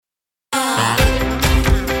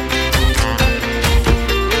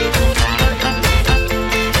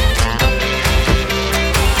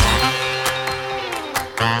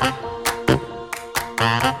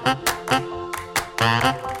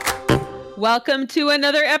Welcome to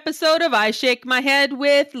another episode of I Shake My Head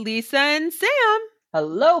with Lisa and Sam.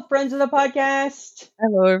 Hello, friends of the podcast.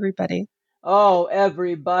 Hello, everybody. Oh,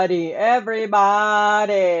 everybody.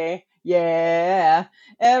 Yeah,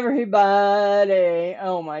 everybody.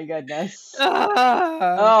 Oh my goodness.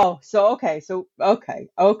 Ah. Okay,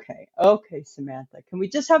 Samantha. Can we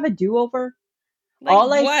just have a do-over? Like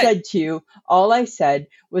All I what? said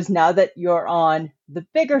was now that you're on the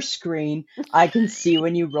bigger screen, I can see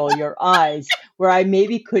when you roll your eyes, where I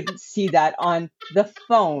maybe couldn't see that on the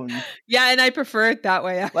phone. Yeah, and I prefer it that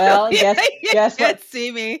way. Actually. Well, you guess can't what?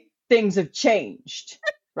 see me. Things have changed,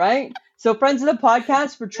 right? So, friends of the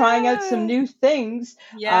podcast, we're trying out some new things.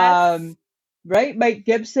 Yes. Right, Mike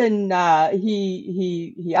Gibson,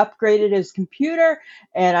 he upgraded his computer,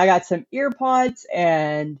 and I got some earpods,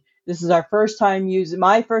 and this is my first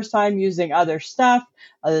time using other stuff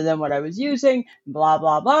other than what I was using, blah,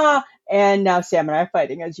 blah, blah. And now Sam and I are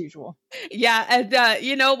fighting as usual. Yeah, and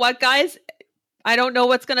you know what, guys? I don't know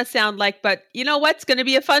what's going to sound like, but you know what's going to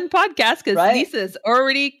be a fun podcast because Right? Lisa's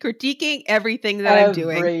already critiquing everything that I'm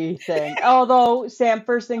doing. Everything. Although,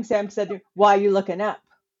 first thing Sam said to me, why are you looking up?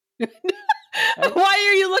 Right? Why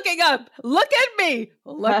are you looking up? Look at me.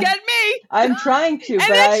 Look at me. I'm trying to, and but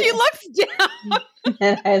then she looks down.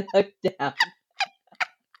 And I look down.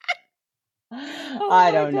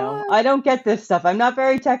 I don't know. I don't get this stuff. I'm not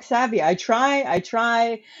very tech savvy. I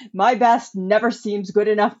try. My best never seems good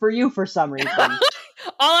enough for you for some reason. All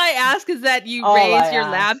I ask is that you raise your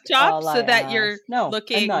laptop so that you're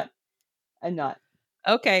looking. I'm not.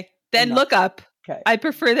 Okay. Then look up. Okay. I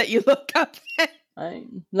prefer that you look up.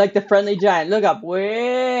 I'm like the friendly giant. Look up,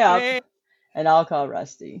 way up. And I'll call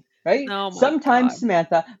Rusty. Right? Oh Sometimes, God.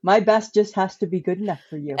 Samantha, my best just has to be good enough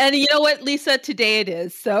for you. And you know what, Lisa? Today it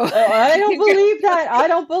is. So I don't believe that. I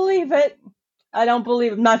don't believe it.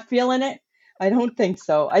 I'm not feeling it. I don't think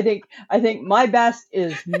so. I think my best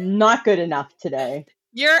is not good enough today.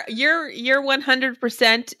 Your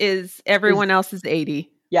 100% is everyone else's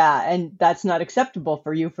 80. Yeah, and that's not acceptable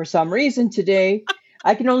for you for some reason today.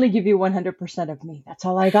 I can only give you 100% of me. That's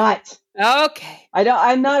all I got. Okay.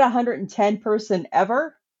 I'm not 110 person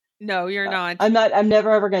ever. No, you're not. I'm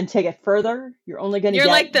never ever going to take it further. You're only going to You're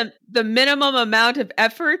like the minimum amount of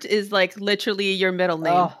effort is like literally your middle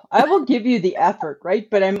name. I will give you the effort, right?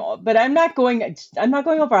 But I'm not going over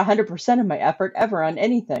 100% of my effort ever on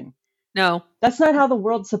anything. No. That's not how the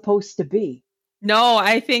world's supposed to be. No,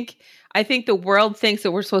 I think the world thinks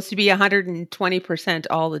that we're supposed to be 120%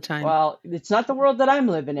 all the time. Well, it's not the world that I'm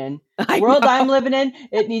living in. The world I'm living in,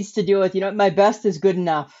 it needs to deal with, my best is good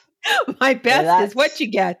enough. My best is what you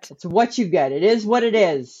get. It's what you get. It is what it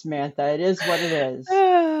is, Samantha. It is what it is.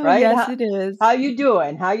 Right? Yes, it is. How you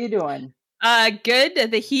doing?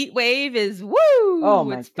 Good. The heat wave is woo. Oh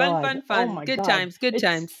my It's God. fun. Oh my Good God. times. Good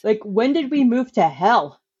times. Like, when did we move to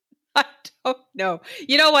hell? I don't know.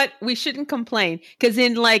 You know what? We shouldn't complain because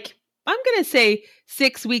in I'm going to say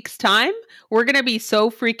 6 weeks time, we're going to be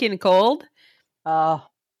so freaking cold.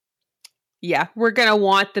 Yeah, we're going to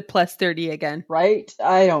want the plus 30 again. Right?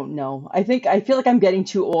 I don't know. I feel like I'm getting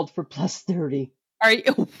too old for plus 30. Are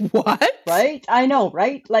you? What? Right? I know,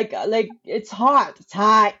 right? Like it's hot. It's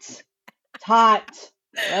hot.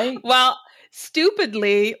 Right? Well,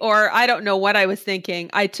 stupidly, or I don't know what I was thinking,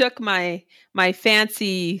 I took my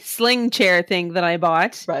fancy sling chair thing that I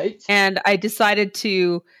bought. Right. And I decided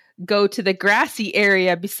to go to the grassy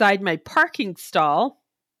area beside my parking stall.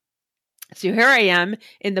 So here I am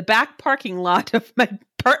in the back parking lot of my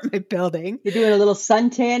apartment building. You're doing a little sun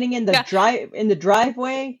tanning in the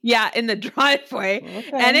driveway? Yeah, in the driveway.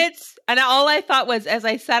 Okay. And all I thought was, as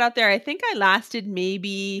I sat out there, I think I lasted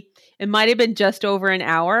it might have been just over an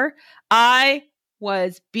hour. I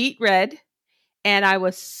was beet red and I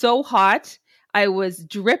was so hot. I was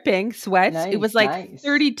dripping sweat. Nice, it was like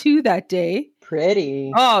 32 that day.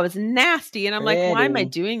 Pretty. Oh, it was nasty. And I'm like, why am I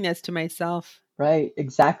doing this to myself? Right,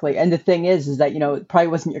 exactly. And the thing is that, it probably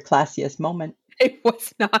wasn't your classiest moment. It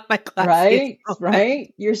was not my classiest moment.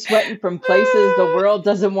 Right? You're sweating from places the world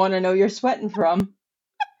doesn't want to know you're sweating from.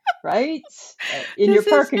 Right? In your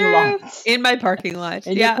parking lot. In my parking lot.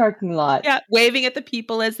 Your parking lot. Yeah, waving at the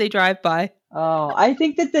people as they drive by. Oh, I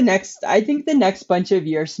think the next bunch of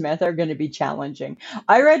years, Smith, are going to be challenging.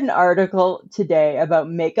 I read an article today about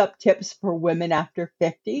makeup tips for women after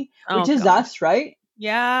 50, which is us, right?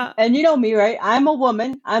 Yeah. And you know me, right? I'm a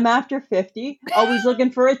woman. I'm after 50. Always looking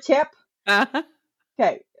for a tip. Uh-huh.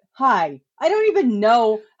 Okay. Hi. I don't even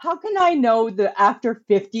know. How can I know the after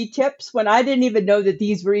 50 tips when I didn't even know that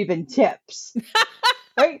these were even tips?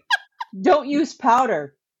 Right? Don't use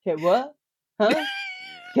powder. Okay, what? Huh?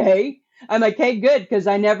 Okay. I'm like, hey, good, because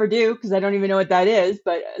I never do, because I don't even know what that is.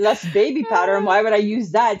 But less baby powder, and why would I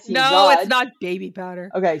use that? It seems No, odd. it's not baby powder.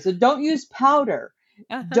 Okay, so don't use powder.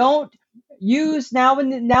 Uh-huh. Don't use now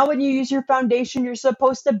when you use your foundation, you're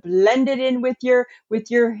supposed to blend it in with your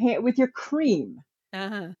cream.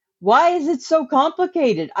 Uh-huh. Why is it so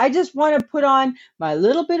complicated? I just want to put on my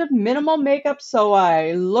little bit of minimal makeup so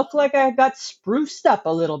I look like I got spruced up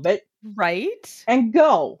a little bit Right? and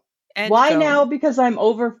go. And Why go. now, because I'm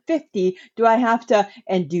over 50, do I have to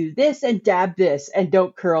and do this and dab this and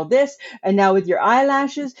don't curl this? And now with your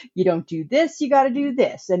eyelashes, you don't do this, you got to do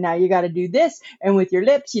this. And now you got to do this. And with your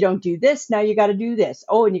lips, you don't do this, now you got to do this.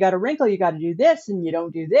 Oh, and you got a wrinkle, you got to do this and you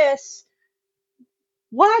don't do this.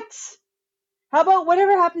 What? How about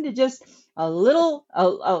whatever happened to just a little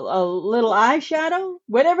eyeshadow?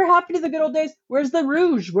 Whatever happened to the good old days? Where's the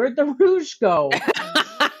rouge? Where'd the rouge go?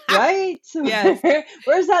 Right? Yes.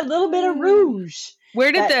 Where's that little bit of rouge?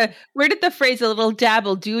 Where did the phrase "a little dab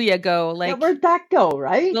will do ya" go? Like, where'd that go?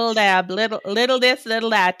 Right? Little dab, little this,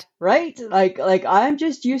 little that. Right? Like I'm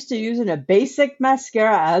just used to using a basic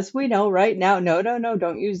mascara, as we know right now. No,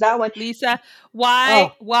 don't use that one, Lisa. Why?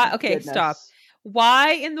 Oh, Why? Okay, goodness. stop.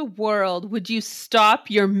 Why in the world would you stop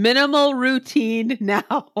your minimal routine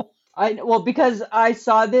now? Because I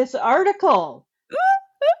saw this article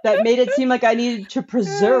that made it seem like I needed to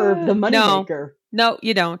preserve the moneymaker. No,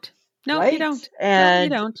 you don't. No, right? you don't. And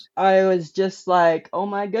no, you don't. I was just like, oh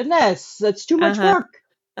my goodness, that's too much work.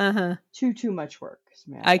 Too much work,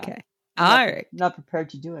 Samantha. Okay. All right. I'm not prepared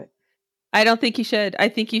to do it. I don't think you should. I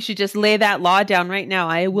think you should just lay that law down right now.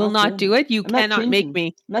 I will not do it. You cannot make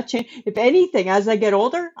me. I'm not changing. If anything, as I get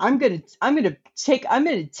older, I'm gonna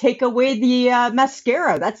take away the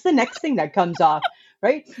mascara. That's the next thing that comes off.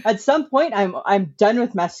 Right? At some point, I'm done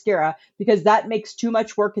with mascara because that makes too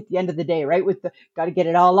much work at the end of the day. Right? With the got to get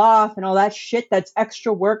it all off and all that shit. That's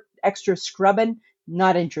extra work, extra scrubbing.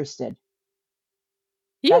 Not interested.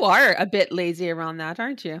 You are a bit lazy around that,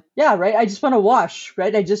 aren't you? Yeah, right. I just want to wash,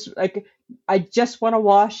 right? I just want to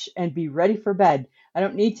wash and be ready for bed. I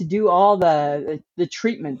don't need to do all the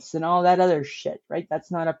treatments and all that other shit, right?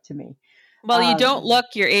 That's not up to me. Well, you don't look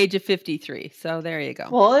your age of 53, so there you go.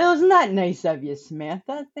 Well, it wasn't that nice of you,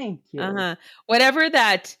 Samantha. Thank you. Whatever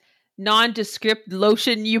that nondescript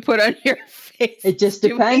lotion you put on your face. It just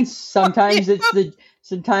depends. Sometimes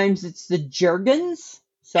it's the Jergens.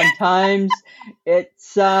 Sometimes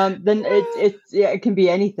it's it can be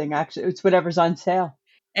anything. Actually, it's whatever's on sale.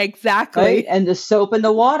 Exactly. Right? And the soap and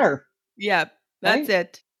the water. Yeah, that's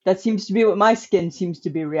it. That seems to be what my skin seems to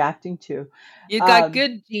be reacting to. You got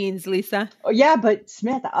good genes, Lisa. Oh, yeah, but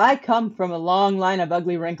Samantha, I come from a long line of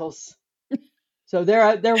ugly wrinkles. So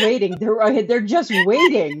they're waiting. They're just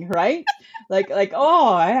waiting, right? Like oh,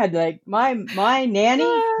 I had like my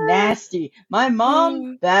nanny nasty, my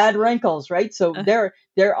mom bad wrinkles, right? So they're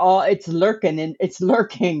all it's lurking,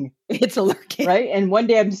 right? And one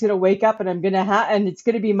day I'm just gonna wake up and I'm gonna and it's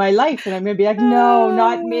gonna be my life, and I'm gonna be like, no,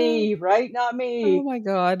 not me, right? Not me. Oh my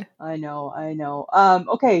God. I know.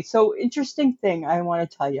 Okay, so interesting thing I want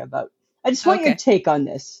to tell you about. I just want your take on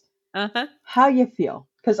this. How you feel?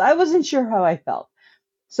 Because I wasn't sure how I felt.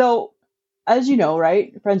 So, as you know,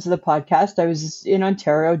 right, friends of the podcast, I was in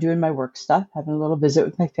Ontario doing my work stuff, having a little visit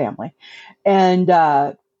with my family, and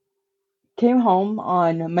came home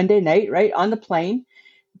on Monday night, right, on the plane.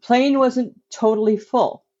 The plane wasn't totally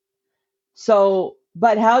full. So,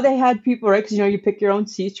 but how they had people, right, because, you pick your own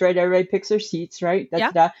seats, right? Everybody picks their seats, right?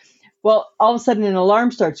 Well, all of a sudden an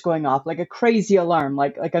alarm starts going off, like a crazy alarm,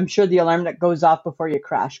 like I'm sure the alarm that goes off before you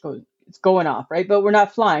crash it's going off, right? But we're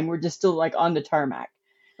not flying. We're just still like on the tarmac.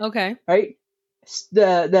 Okay. Right?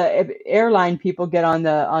 The airline people get on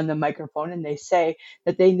the microphone and they say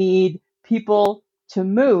that they need people to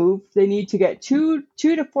move. They need to get two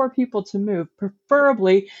to four people to move,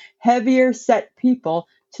 preferably heavier set people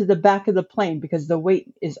to the back of the plane because the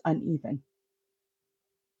weight is uneven.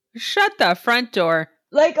 Shut the front door.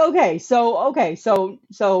 Like, okay, so okay,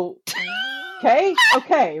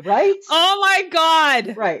 right? Oh my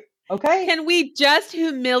God. Right. Okay. Can we just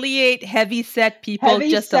humiliate heavy set people a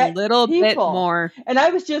little bit more? And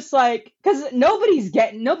I was just like, because nobody's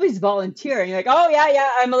volunteering. Like, oh yeah,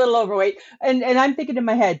 I'm a little overweight. And I'm thinking in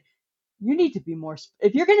my head, you need to be more,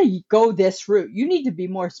 if you're going to go this route, you need to be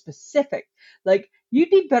more specific. Like, you'd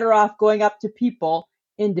be better off going up to people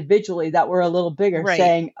individually that were a little bigger,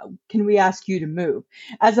 saying, can we ask you to move?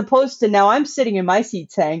 As opposed to now I'm sitting in my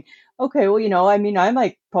seat saying, okay, well, I'm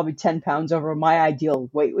like probably 10 pounds over my ideal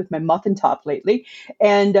weight with my muffin top lately.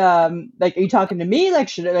 And like, are you talking to me? Like,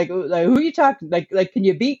 who are you talking? Like, can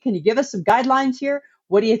you give us some guidelines here?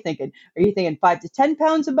 What are you thinking? Are you thinking 5 to 10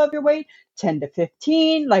 pounds above your weight? 10 to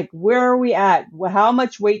 15? Like, where are we at? How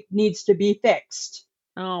much weight needs to be fixed?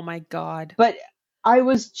 Oh my God. But I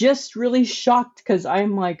was just really shocked because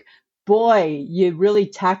I'm like, boy, you really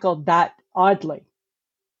tackled that oddly.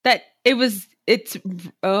 It's,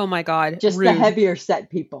 oh my God. Just rude. the heavier set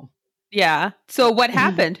people. Yeah. So what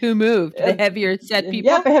happened? Who moved? The heavier set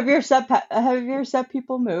people? Yeah, but heavier set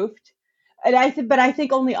people moved. And I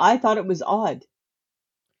think only I thought it was odd.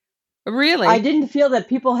 Really? I didn't feel that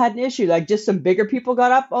people had an issue. Like, just some bigger people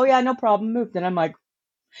got up. Oh yeah, no problem, moved. And I'm like,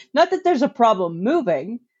 not that there's a problem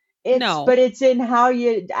moving. But it's in how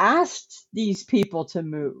you asked these people to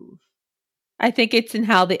move. I think it's in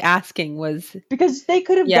how the asking was. Because they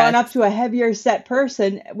could have gone up to a heavier set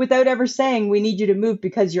person without ever saying, we need you to move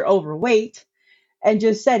because you're overweight, and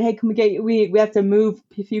just said, hey, we have to move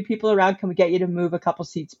a few people around. Can we get you to move a couple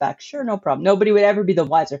seats back? Sure, no problem. Nobody would ever be the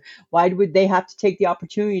wiser. Why would they have to take the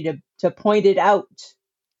opportunity to point it out?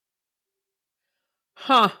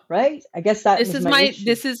 Huh. Right? I guess this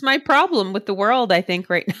is my problem with the world, I think,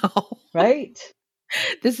 right now. Right?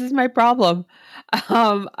 This is my problem.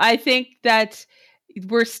 I think that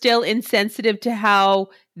we're still insensitive to how,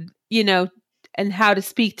 and how to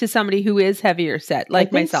speak to somebody who is heavier set,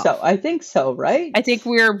 like myself. I think so, right? I think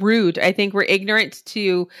we're rude. I think we're ignorant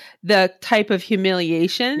to the type of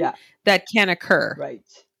humiliation that can occur. Right.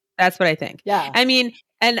 That's what I think. Yeah. I mean,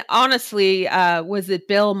 and honestly, was it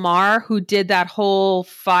Bill Maher who did that whole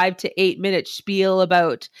 5 to 8 minute spiel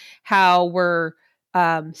about how we're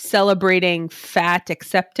celebrating fat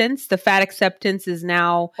acceptance? The fat acceptance is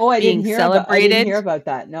now being celebrated. I didn't hear about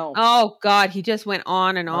that. No. Oh God, he just went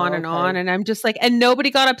on and on and on, and I'm just like, and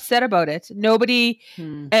nobody got upset about it. Nobody,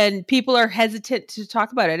 and people are hesitant to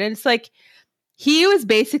talk about it. And it's like, he was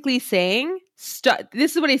basically saying,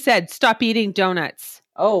 this is what he said: stop eating donuts.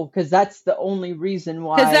 Oh, because that's the only reason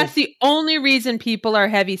why. Because that's the only reason people are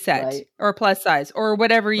heavy set or plus size or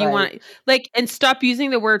whatever you want. Like, and stop using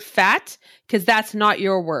the word fat, because that's not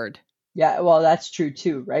your word. Yeah, well, that's true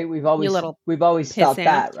too, right? We've always thought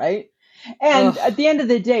that, right? And at the end of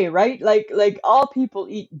the day, right? Like all people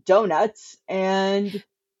eat donuts, and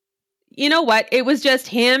you know what? It was just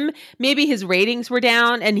him. Maybe his ratings were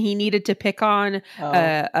down and he needed to pick on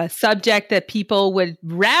a subject that people would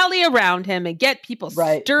rally around him and get people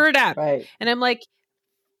stirred up. Right. And I'm like,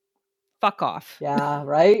 fuck off. Yeah,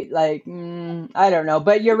 right? Like, I don't know.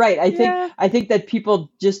 But you're right. I think that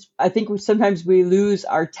people sometimes we lose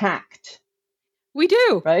our tact. We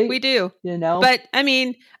do. Right? We do. But I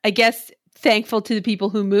mean, I guess thankful to the people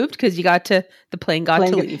who moved, because the plane got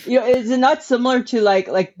to leave. Is it not similar to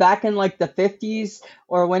like back in like the 50s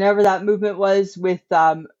or whenever that movement was with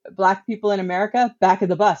Black people in America? Back of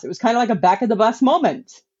the bus. It was kind of like a back of the bus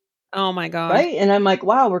moment. Oh my God. Right? And I'm like,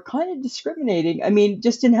 wow, we're kind of discriminating. I mean,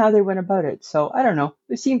 just in how they went about it. So I don't know.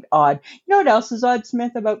 It seemed odd. You know what else is odd,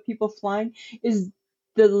 Smith, about people flying? Is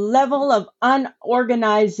the level of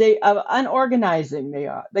unorganizing they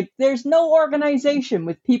are. Like, there's no organization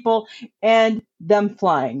with people and them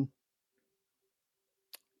flying.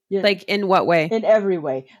 Yeah. Like, in what way? In every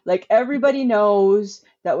way. Like, everybody knows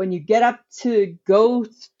that when you get up to go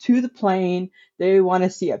to the plane, they want to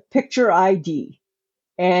see a picture ID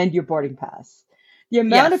and your boarding pass. The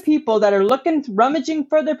amount of people that are rummaging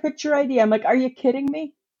for their picture ID, I'm like, are you kidding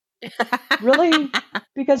me? Really?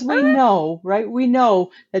 Because we know, right? We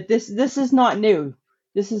know that this is not new.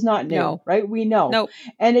 This is not new, right? We know. Nope.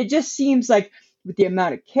 And it just seems like with the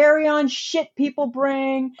amount of carry-on shit people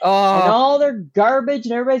bring and all their garbage,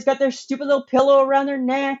 and everybody's got their stupid little pillow around their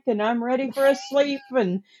neck, and I'm ready for a sleep,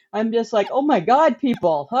 and I'm just like, oh my God,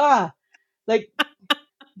 people, like,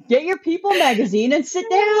 get your People magazine and sit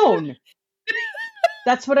down.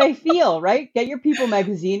 That's what I feel, right? Get your People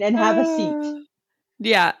magazine and have a seat.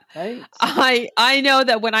 Yeah. Right? I know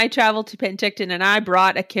that when I traveled to Penticton and I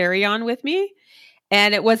brought a carry-on with me,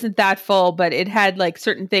 and it wasn't that full, but it had like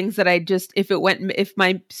certain things that I just, if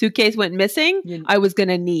my suitcase went missing, I was going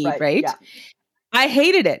to need, right? Yeah. I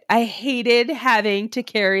hated it. I hated having to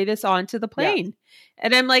carry this onto the plane. Yeah.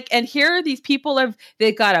 And I'm like, and here are these people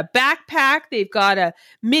they've got a backpack, they've got a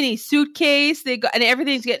mini suitcase, and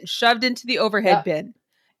everything's getting shoved into the overhead bin.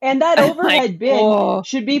 And that overhead bin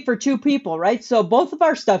should be for two people, right? So both of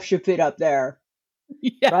our stuff should fit up there.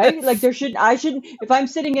 Yes. Right? Like if I'm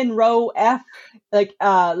sitting in row F, like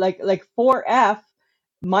 4F,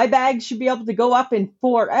 my bag should be able to go up in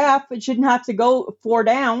 4F. It shouldn't have to go 4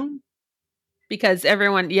 down. Because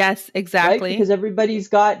everyone, yes, exactly. Right? Because everybody's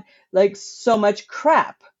got like so much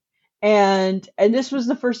crap. And this was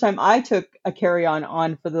the first time I took a carry-on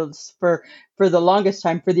on for the longest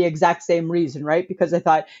time for the exact same reason, right? Because I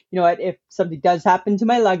thought, you know what, if something does happen to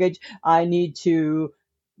my luggage, I need to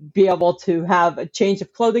be able to have a change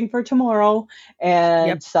of clothing for tomorrow and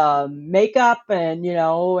Yep. some makeup and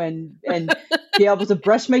and be able to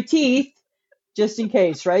brush my teeth just in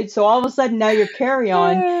case, right? So all of a sudden now your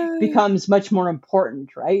carry-on becomes much more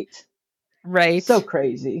important, right? So Right.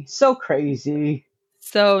 crazy. So crazy.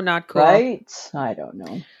 So not cool. Right? I don't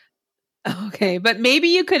know. Okay, but maybe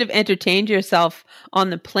you could have entertained yourself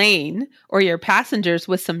on the plane or your passengers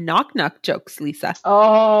with some knock knock jokes, Lisa.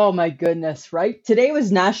 Oh my goodness, right? Today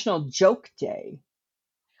was National Joke Day.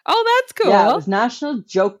 Oh, that's Yeah, it cool. was National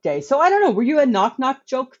Joke Day. So I don't know, were you a knock knock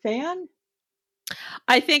joke fan?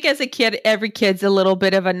 I think as a kid, every kid's a little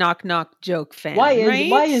bit of a knock knock joke fan, Why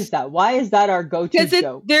right? is that? Why is that our go-to Because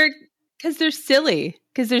joke? they're silly.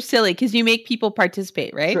 Because you make people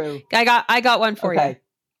participate, right? True. I got one for you. Okay.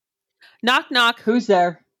 Knock knock. Who's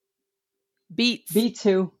there? Beats. Beats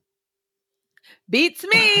who? Beats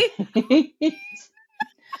me.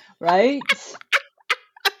 Right?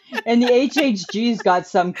 And the HHG's got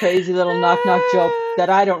some crazy little knock knock joke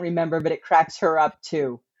that I don't remember, but it cracks her up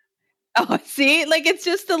too. Oh, see, like it's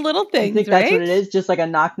just the little things, You think right? that's what it is? Just like a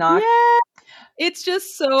knock knock? Yeah, it's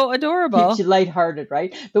just so adorable. Keeps you lighthearted,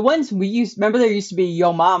 right? The ones we used, remember there used to be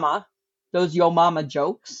Yo Mama, those Yo Mama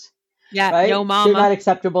jokes, Yeah, right? Yo Mama. They're not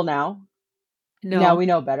acceptable now. No. Now we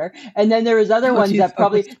know better. And then there was other ones that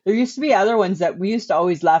there used to be other ones that we used to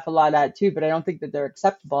always laugh a lot at too, but I don't think that they're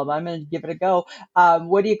acceptable. But I'm going to give it a go.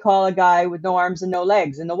 What do you call a guy with no arms and no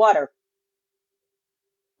legs in the water?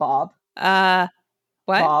 Bob. What?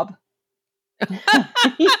 Bob.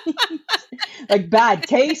 Like bad,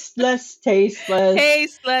 tasteless. But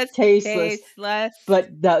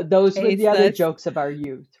those were the other jokes of our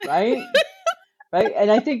youth, right? Right?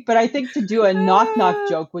 And I think to do a knock knock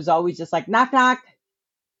joke was always just like knock knock.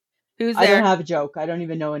 Who's there? I don't have a joke. I don't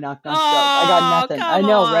even know a knock knock joke. I got nothing. I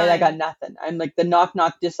know, right? I got nothing. I'm like the knock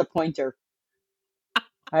knock disappointer.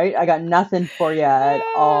 Right? I got nothing for you at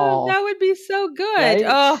all. That would be so good. Right?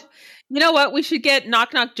 Oh, you know what? We should get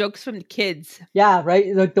knock knock jokes from the kids. Yeah,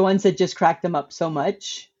 right? Like the ones that just crack them up so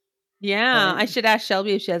much. Yeah, right? I should ask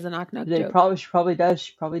Shelby if she has a knock knock joke. She probably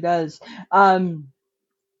does.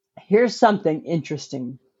 Here's something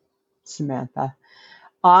interesting, Samantha.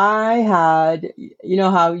 I had, you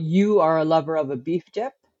know how you are a lover of a beef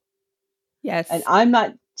dip? Yes. And I'm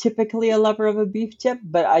not typically a lover of a beef dip,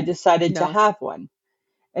 but I decided to have one.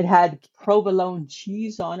 It had provolone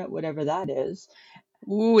cheese on it, whatever that is.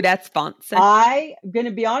 Ooh, that's fancy. I'm going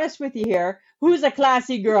to be honest with you here. Who's a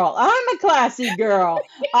classy girl? I'm a classy girl.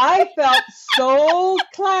 I felt so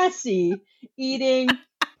classy eating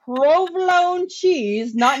provolone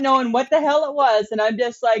cheese, not knowing what the hell it was. And I'm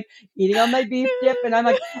just like eating on my beef dip. And I'm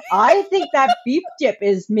like, I think that beef dip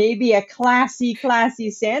is maybe a classy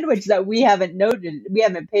sandwich that we haven't noted. We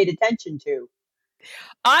haven't paid attention to.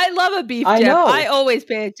 I love a beef dip. Know. I always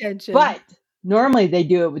pay attention. But normally they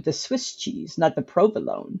do it with the Swiss cheese, not the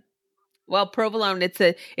provolone. Well, provolone, it's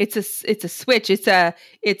a switch. It's a twist.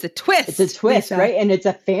 It's a twist, Lisa. Right? And it's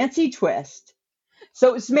a fancy twist.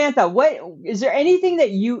 So Samantha, what is there anything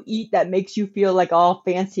that you eat that makes you feel like all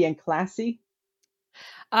fancy and classy?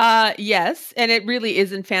 Yes, and it really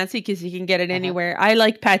isn't fancy because you can get it anywhere. I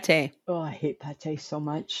like pate. Oh, I hate pate so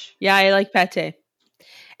much. Yeah, I like pate.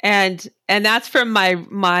 And that's from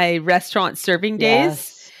my restaurant serving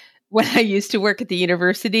days when I used to work at the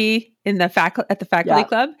university at the faculty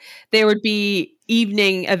club. There would be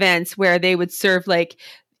evening events where they would serve like,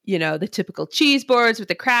 you know, the typical cheese boards with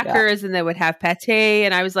the crackers, and they would have pate.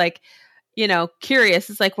 And I was like, you know, curious.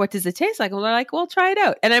 It's like, what does it taste like? And they're like, well, try it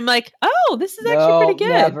out. And I'm like, oh, this is actually pretty good.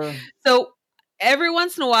 Never. So every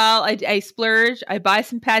once in a while, I splurge. I buy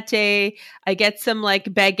some pate. I get some like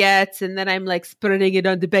baguettes, and then I'm like spreading it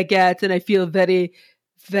on the baguette, and I feel very,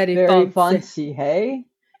 very, very fancy. Hey,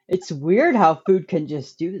 it's weird how food can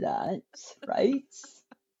just do that, right?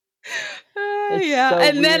 Yeah, so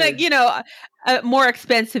and weird. Then you know, a more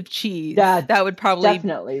expensive cheese. That would probably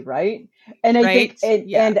definitely right. And I think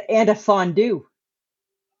and a fondue.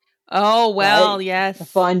 Oh well, right? Yes, a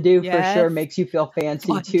fondue for sure makes you feel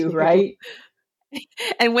fancy too, right?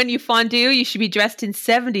 And when you fondue, you should be dressed in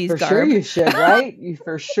 70s for garb. Sure you should, right?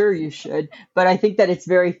 For sure you should. But I think that it's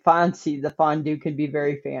very fancy. The fondue can be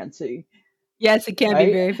very fancy. Yes, it can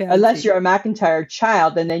be very fancy. Unless you're a McIntyre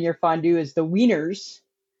child, and then your fondue is the wieners,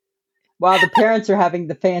 while the parents are having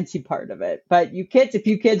the fancy part of it. But if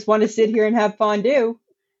you kids want to sit here and have fondue,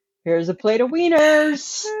 here's a plate of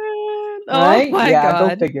wieners. Right? Oh my God.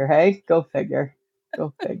 Go figure, hey? Go figure.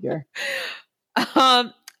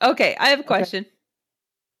 Okay, I have a Okay. question.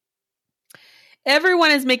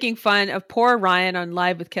 Everyone is making fun of poor Ryan on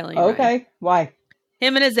Live with Kelly and Ryan. Okay. Why?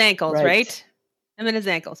 Him and his ankles, Right. right? Him and his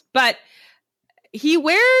ankles. But he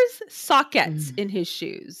wears sockets Mm. in his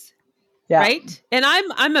shoes, Yeah. right? And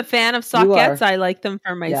I'm a fan of You are. sockets. I like them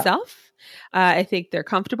for myself. I think they're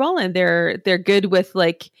comfortable and they're good with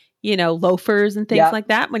like, you know, loafers and things Yeah. like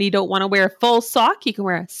that. When you don't want to wear a full sock, you can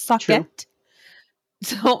wear a socket.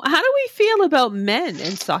 So how do we feel about men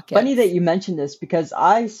in sockets? Funny that you mentioned this because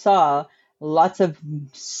I saw lots of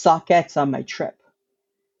sockets on my trip.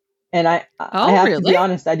 And I have to be really?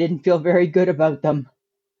 honest, I didn't feel very good about them.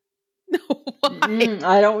 Why?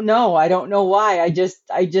 I don't know. I don't know why. I just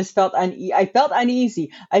felt I felt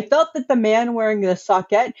uneasy. I felt that the man wearing the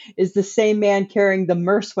socket is the same man carrying the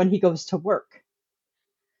Merce when he goes to work.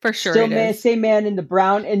 For sure Still it man, is. same man in the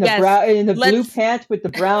brown Yes, blue pants with the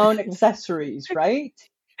brown accessories, right?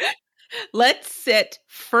 Let's sit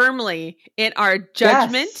firmly in our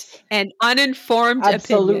judgment Yes. and uninformed opinion.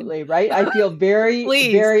 Absolutely, right? I feel very,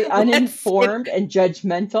 Please, very let's uninformed and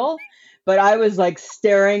judgmental, but I was like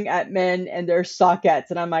staring at men and their sockets,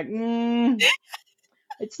 and I'm like,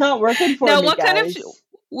 it's not working for Now, me, what kind of guys.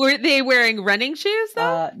 were they wearing? Running shoes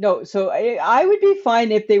though? No, so I would be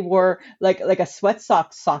fine if they wore like a sweat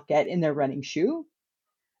socket in their running shoe.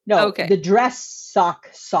 No, Okay. the dress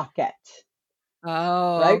socket,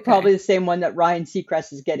 Oh, right? okay. Probably the same one that Ryan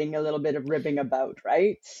Seacrest is getting a little bit of ribbing about,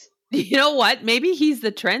 right? You know what? Maybe he's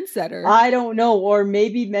the trendsetter. I don't know, or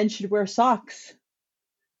maybe men should wear socks.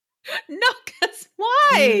 No, because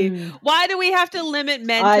why? Why do we have to limit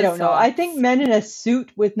men I to don't know. I think socks? men in a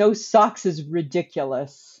suit with no socks is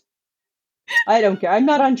ridiculous. I don't care. I'm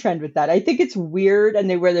not on trend with that. I think it's weird, and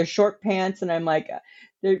they wear their short pants, and I'm like,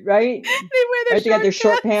 they're right. They wear their Right, they got their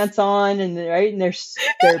short pants on, and they're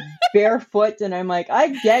barefoot, and I'm like, I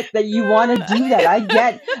get that you want to do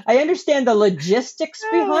that. I understand the logistics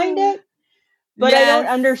behind it, but I don't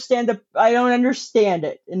understand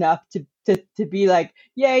it enough to be like,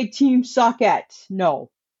 yay, team socket.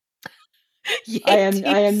 No. Yay,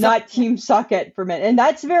 I am not team socket for men. And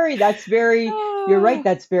that's very you're right,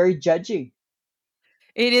 that's very judgy.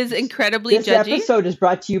 It is incredibly This judgy. episode is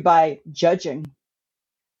brought to you by judging.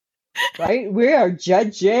 Right? We are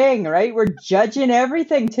judging, right? We're judging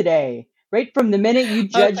everything today. Right from the minute you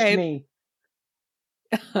judged me.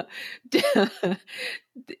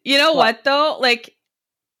 You know what though? Like,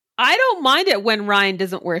 I don't mind it when Ryan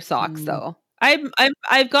doesn't wear socks though.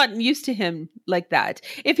 I've gotten used to him like that.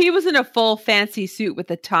 If he was in a full fancy suit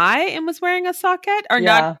with a tie and was wearing a socket or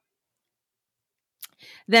not,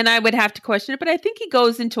 then I would have to question it. But I think he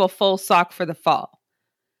goes into a full sock for the fall.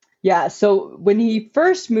 Yeah. So when he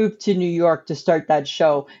first moved to New York to start that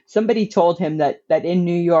show, somebody told him that in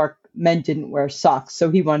New York men didn't wear socks,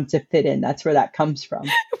 so he wanted to fit in. That's where that comes from.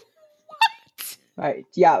 What? Right.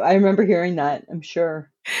 Yeah, I remember hearing that. I'm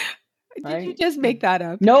sure. Did you just make that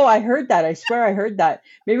up? No, I heard that. I swear I heard that.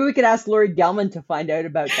 Maybe we could ask Lori Gelman to find out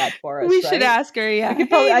about that for us. We should ask her, yeah.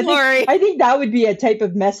 Lori. I think that would be a type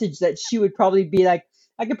of message that she would probably be like,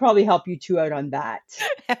 I could probably help you two out on that.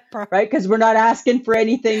 Right? Because we're not asking for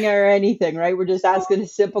anything, right? We're just asking a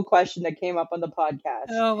simple question that came up on the podcast.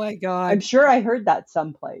 Oh my God. I'm sure I heard that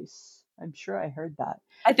someplace. I'm sure I heard that.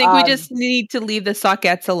 I think we just need to leave the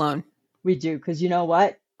sockets alone. We do, because you know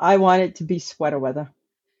what? I want it to be sweater weather.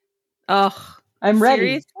 Oh, I'm ready.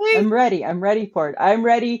 Seriously? I'm ready. I'm ready for it. I'm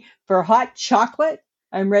ready for hot chocolate.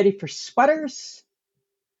 I'm ready for sweaters.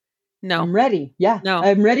 No. I'm ready. Yeah. No.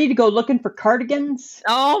 I'm ready to go looking for cardigans.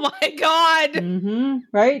 Oh my God.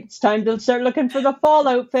 Right? It's time to start looking for the fall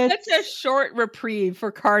outfits. That's a short reprieve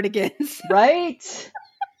for cardigans. Right?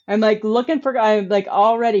 I'm like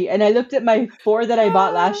already. And I looked at my 4 that I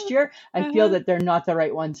bought last year. I feel that they're not the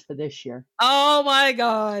right ones for this year. Oh my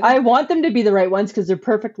God. I want them to be the right ones because they're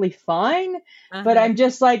perfectly fine. But I'm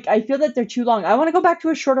just like, I feel that they're too long. I want to go back to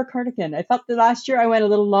a shorter cardigan. I felt that last year I went a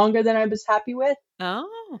little longer than I was happy with.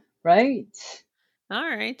 Oh. Right. All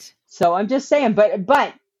right. So I'm just saying, but at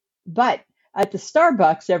the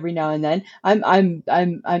Starbucks every now and then, I'm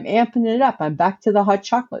amping it up. I'm back to the hot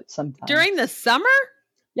chocolate sometimes. During the summer?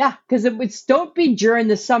 Yeah, because don't be during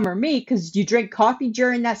the summer. Me, because you drink coffee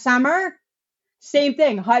during that summer. Same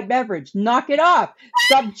thing, hot beverage. Knock it off.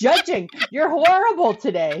 Stop judging. You're horrible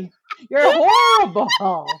today. You're horrible.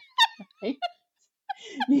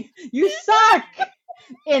 You suck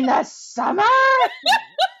in the summer.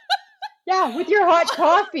 Yeah, with your hot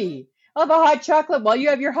coffee. I'll have a hot chocolate while you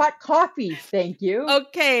have your hot coffee. Thank you.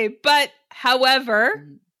 Okay, but however,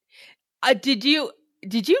 did you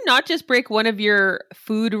not just break one of your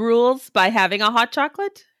food rules by having a hot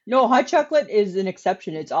chocolate? No, hot chocolate is an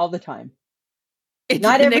exception. It's all the time. It's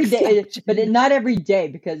Not an every day, but exception. not every day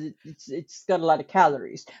because it's got a lot of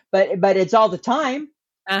calories. But it's all the time.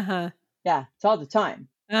 Uh-huh. Yeah, it's all the time.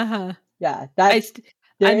 Uh-huh. Yeah, I that st-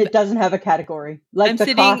 there I'm it doesn't have a category I'm like the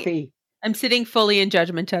sitting coffee. I'm sitting fully in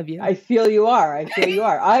judgment of you. I feel you are. I feel you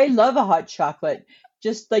are. I love a hot chocolate,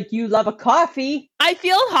 just like you love a coffee. I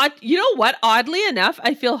feel hot. You know what? Oddly enough,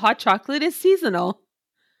 I feel hot chocolate is seasonal.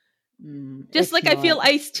 Just It's like I feel not.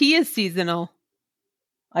 iced tea is seasonal.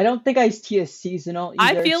 I don't think iced tea is seasonal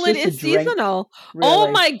I either. It's feel it just a is drink, seasonal. Oh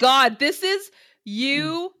really. my God. This is Mm,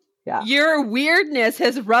 you. Yeah. Your weirdness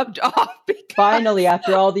has rubbed off because Finally,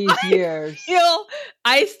 after all these I years, feel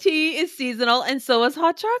iced tea is seasonal and so is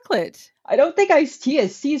hot chocolate. I don't think iced tea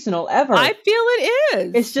is seasonal I ever. feel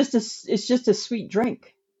it It's is. just a sweet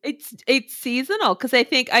drink. It's seasonal because I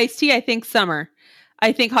think iced tea, I think summer.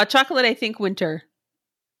 I think hot chocolate, I think winter.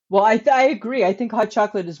 Well, I agree. I think hot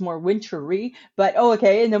chocolate is more wintry, but oh,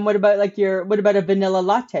 okay. And then what about a vanilla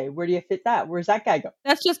latte? Where do you fit that? Where's that guy go?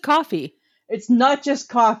 That's just coffee. It's not just It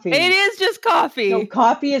coffee. is just No, coffee.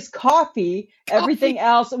 coffee is coffee. Everything Coffee.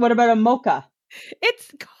 else, what about a mocha?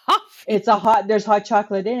 It's coffee. There's hot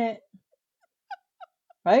chocolate in it,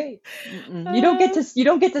 right? You don't get to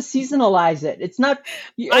seasonalize it. It's not, I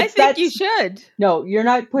it's think you that's, should. no, you're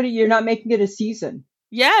not making it a season.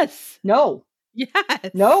 Yes. No,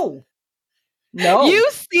 Yes. no, no. You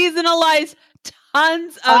seasonalize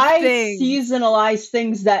tons of I things. seasonalize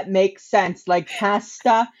things that make sense, like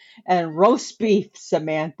pasta and roast beef,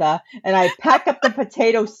 Samantha, and I pack up the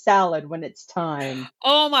potato salad when it's time,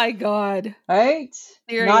 Oh my God. right?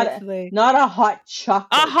 Seriously. Not a hot chocolate.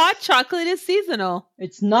 A hot chocolate is seasonal.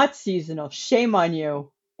 It's not seasonal. Shame on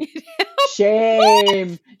you.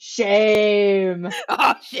 Shame, shame,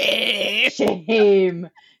 Oh, shit. shame,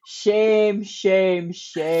 shame, shame,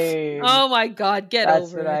 shame. Oh my God. Get That's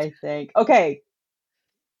over what it. I think. Okay,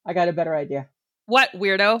 I got a better idea. What,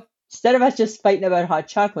 weirdo? Instead of us just fighting about hot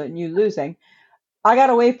chocolate and you losing, I got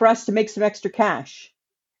a way for us to make some extra cash.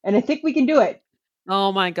 And I think we can do it,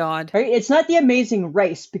 Oh my God. right? It's not the Amazing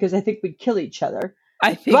Race because I think we'd kill each other.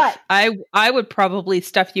 I think But I would probably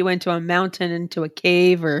stuff you into a mountain, into a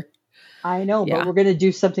cave, or I know, Yeah. but we're going to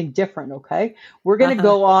do something different, okay? We're going to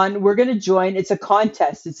Uh-huh. go on, we're going to join. It's a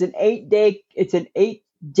contest. It's an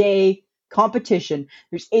 8-day competition.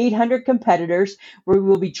 There's 800 competitors where we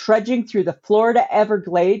will be trudging through the Florida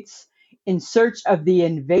Everglades in search of the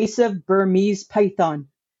invasive Burmese python.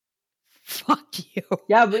 fuck you.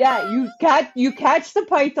 Yeah, but yeah, you catch the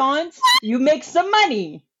pythons, you make some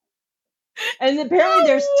money. And apparently No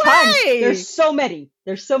there's tons. way! There's so many.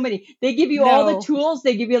 There's so many. They give you all No. the tools.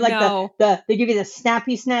 They give you like No. they give you the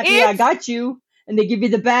snappy, I It's- got you. And they give you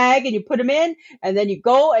the bag and you put them in and then you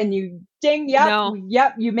go and you ding, No.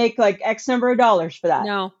 yep, you make like X number of dollars for that.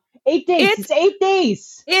 No. 8 days. It's- It's 8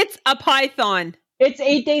 days. It's a python. It's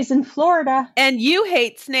 8 days in Florida. And you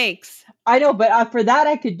hate snakes. I know, but for that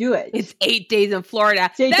I could do it. It's 8 days in Florida.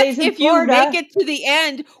 It's 8 That's days in if Florida. you make it to the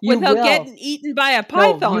end You without will. getting eaten by a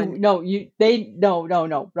python. No,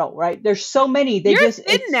 right? There's so many. They You're just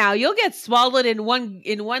thin now. You'll get swallowed in one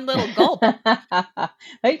little gulp.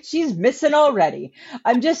 Right? She's missing already.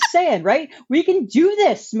 I'm just saying, right? We can do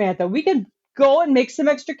this, Samantha. We can go and make some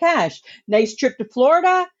extra cash. Nice trip to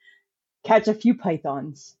Florida, catch a few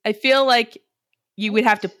pythons. I feel like you would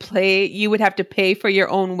have to pay for your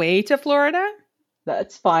own way to Florida.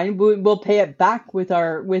 That's fine. We'll pay it back with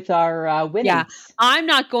our winnings. Yeah. I'm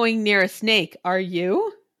not going near a snake. Are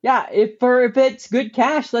you? Yeah, if it's good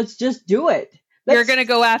cash, let's just do it. You're going to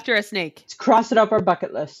go after a snake. Let's cross it off our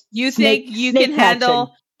bucket list. You Snake- think you snake can handle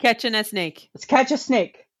catching. catching a snake? Let's catch a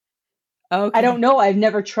snake. Okay. I don't know. I've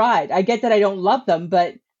never tried. I get that I don't love them,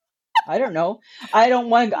 but I don't know. I don't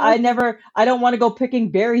want to go picking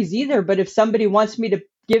berries either, but if somebody wants me to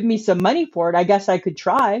give me some money for it, I guess I could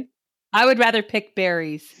try. I would rather pick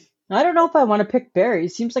berries. I don't know if I want to pick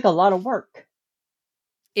berries. Seems like a lot of work.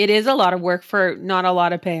 It is a lot of work for not a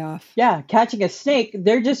lot of payoff. Yeah, catching a snake,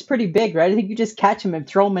 they're just pretty big, right? I think you just catch them and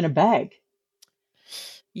throw them in a bag.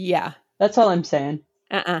 Yeah. That's all I'm saying.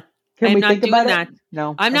 Uh-uh. Can I'm we not think doing about that. it?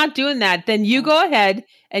 No. I'm not doing that. Then you go ahead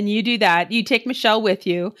and you do that. You take Michelle with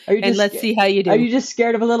you, Are you and just let's see how you do. Are you just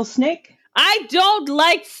scared of a little snake? I don't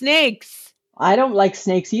like snakes. I don't like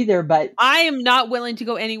snakes either, but I am not willing to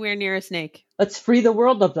go anywhere near a snake. let's free the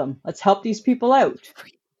world of them. Let's help these people out.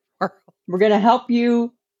 We're going to help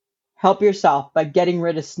you help yourself by getting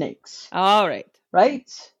rid of snakes, All right. right?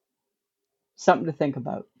 Something to think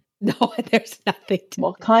about. No, there's nothing to.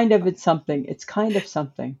 Well, kind of it's something. It's kind of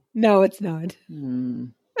something. No, it's not.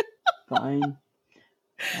 Fine.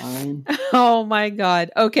 Fine. Oh my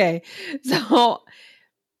God. Okay. So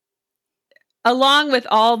along with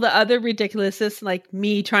all the other ridiculousness, like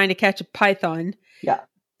me trying to catch a python, Yeah.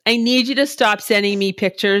 I need you to stop sending me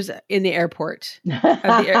pictures in the airport.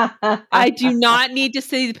 I do not need to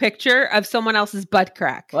see the picture of someone else's butt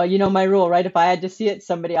crack. Well, you know my rule, right? If I had to see it,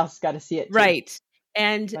 somebody else got to see it too. Right.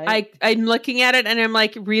 And Right? I'm looking at it and I'm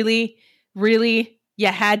like, really, really, you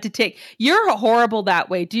had to take. You're horrible that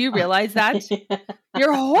way. Do you realize that?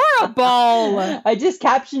 You're horrible. I just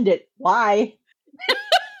captioned it. Why?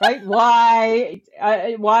 Right? Why?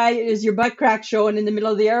 Why is your butt crack showing in the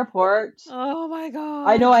middle of the airport? Oh my God.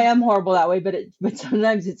 I know I am horrible that way, but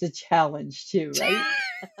sometimes it's a challenge too, right?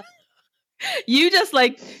 You just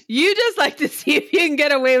like to see if you can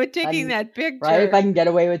get away with taking that picture. Right? If I can get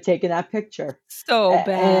away with taking that picture. So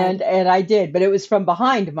bad. And I did, but it was from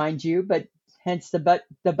behind, mind you, but hence the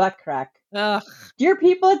butt crack. Ugh. Dear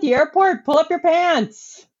people at the airport, pull up your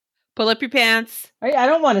pants. Pull up your pants. Right? I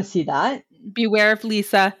don't want to see that. Beware of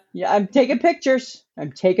Lisa. Yeah, I'm taking pictures.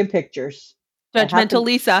 Judgmental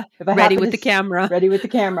Lisa. Ready with the camera. Ready with the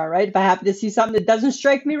camera, right? If I happen to see something that doesn't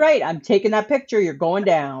strike me right, I'm taking that picture. You're going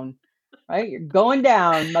down. Right? You're going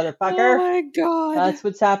down, motherfucker. Oh my God. That's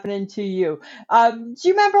what's happening to you. Do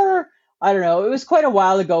you remember, I don't know, it was quite a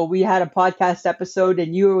while ago, we had a podcast episode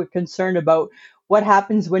and you were concerned about what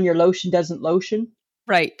happens when your lotion doesn't lotion?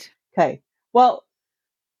 Right. Okay. Well,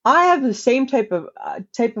 I have the same type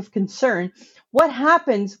of concern. What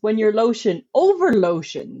happens when your lotion over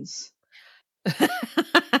lotions? Like,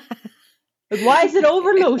 why is it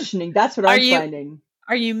over lotioning? That's what I'm finding.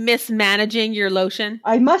 Are you mismanaging your lotion?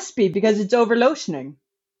 I must be, because it's over lotioning.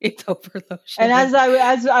 It's over lotioning. And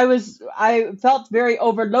I felt very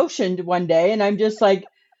over lotioned one day, and I'm just like,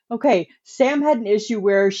 okay, Sam had an issue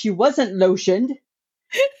where she wasn't lotioned,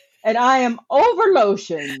 and I am over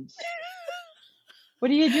lotioned. What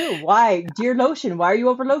do you do? Why, dear lotion? Why are you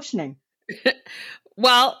over lotioning?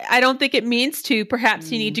 Well, I don't think it means to.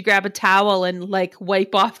 Perhaps you need to grab a towel and like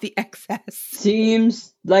wipe off the excess.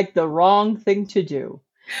 Seems like the wrong thing to do.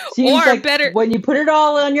 Seems or like better, when you put it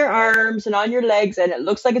all on your arms and on your legs and it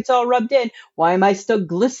looks like it's all rubbed in, why am I still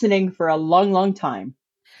glistening for a long, long time?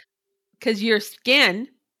 Because your skin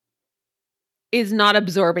is not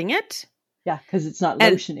absorbing it. Yeah, because it's not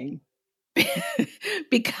lotioning.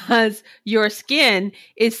 Because your skin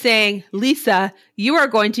is saying, Lisa, you are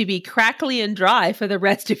going to be crackly and dry for the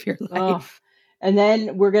rest of your life. And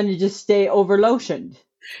then we're going to just stay over lotioned.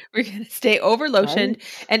 We're going to stay over lotioned,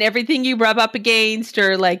 right? And everything you rub up against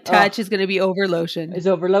or like touch is going to be over lotioned. It's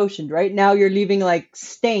over lotioned, right? Now you're leaving like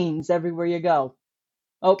stains everywhere you go.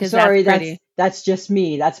 Oh, sorry, that's just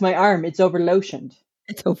me. That's my arm. It's over lotioned.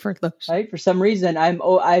 It's over lotioned. Right? For some reason, I've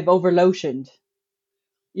over lotioned.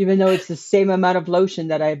 Even though it's the same amount of lotion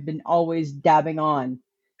that I've been always dabbing on.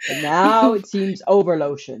 But now it seems over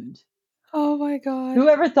lotioned. Oh my God.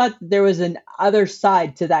 Whoever thought there was an other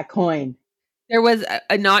side to that coin? There was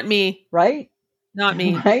not me. Right? Not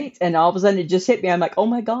me. Right? And all of a sudden it just hit me. I'm like, oh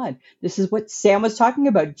my God, this is what Sam was talking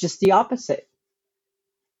about. Just the opposite.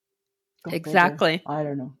 Go exactly. Figure. I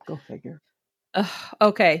don't know. Go figure.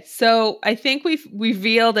 Okay. So I think we've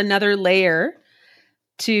revealed another layer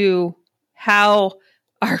to how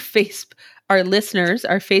our listeners,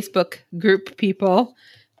 our Facebook group people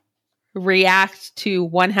react to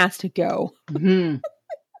One Has to Go. Mm-hmm.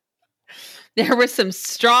 There were some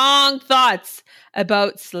strong thoughts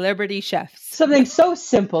about celebrity chefs. Something so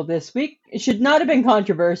simple this week. It should not have been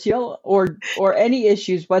controversial or any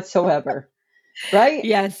issues whatsoever. Right?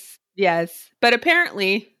 Yes. But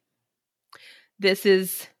apparently this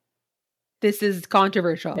is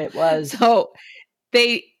controversial. It was. So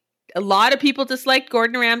a lot of people disliked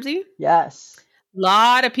Gordon Ramsay. Yes. A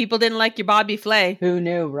lot of people didn't like your Bobby Flay. Who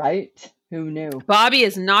knew, right? Who knew? Bobby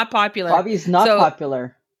is not popular. Bobby is not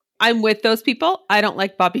popular. I'm with those people. I don't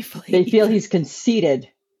like Bobby Flay. They feel he's conceited.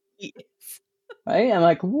 He is. Right? I'm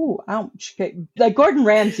like, ooh, ouch. Okay. Like Gordon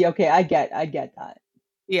Ramsay, okay, I get that.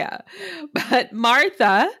 Yeah. But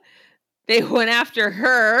Martha, they went after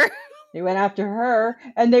her. They went after her,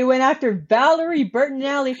 and they went after Valerie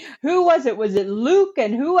Bertinelli. Who was it? Was it Luke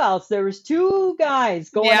and who else? There was two guys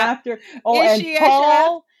going after. Oh,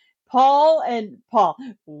 and Paul and Paul.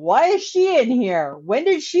 Why is she in here? When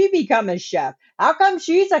did she become a chef? How come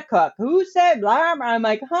she's a cook? Who said blah, blah? I'm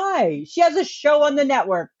like, hi. She has a show on the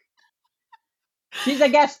network. She's a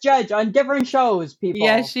guest judge on different shows, people.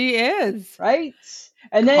 Yeah, she is. Right?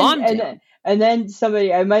 And then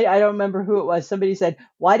somebody, I don't remember who it was. Somebody said,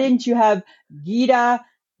 why didn't you have Gita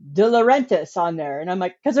De Laurentiis on there? And I'm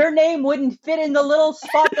like, because her name wouldn't fit in the little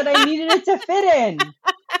spot that I needed it to fit in.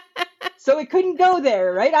 So it couldn't go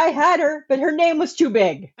there, right? I had her, but her name was too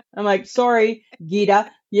big. I'm like, sorry,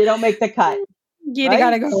 Gita, you don't make the cut. Gita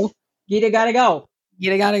gotta go. Gita gotta go.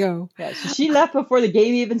 Gita gotta go. Yeah, so she left before the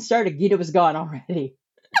game even started. Gita was gone already.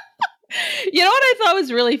 You know what I thought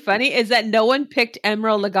was really funny is that no one picked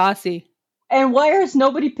Emerald Lagasse. And why is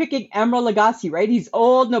nobody picking Emerald Lagasse, right? He's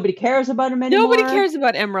old. Nobody cares about him anymore. Nobody cares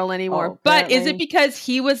about Emerald anymore. Oh, but is apparently. it because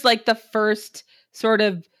he was like the first sort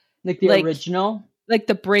of Like the like- original? like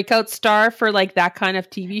the breakout star for like that kind of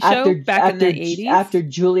TV show back in the 80s? After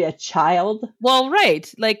Julia Child? Well, right.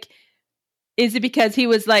 Like, is it because he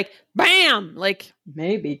was like, bam? Like,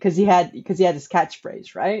 Maybe, because he had his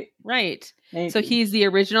catchphrase, right? right. Maybe. So he's the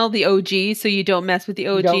original, the OG, so you don't mess with the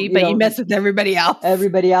OG, you but you don't- mess with everybody else.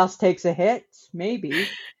 Everybody else takes a hit. Maybe.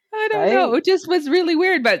 I don't right? know. It just was really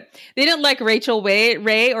weird, but they didn't like Rachel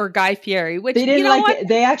Ray or Guy Fieri, which They didn't you know like what? it.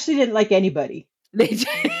 They actually didn't like anybody They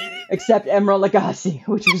except Emerald Lagasse,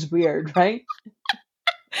 which was weird, right?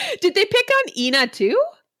 Did they pick on Ina too?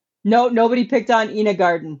 No, nobody picked on Ina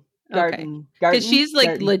Garden. Okay. Because she's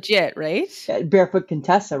like legit, right? Barefoot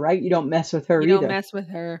Contessa, right? You don't mess with her You either. don't mess with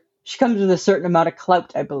her. She comes with a certain amount of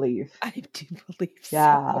clout, I believe. I do believe so.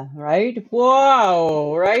 Yeah, right?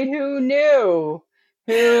 Whoa, right? Who knew?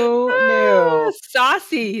 Who knew?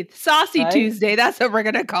 Saucy Right? Tuesday. That's what we're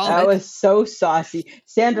gonna call That it. was so saucy.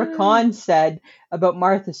 Sandra Kahn said about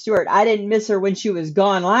Martha Stewart, I didn't miss her when she was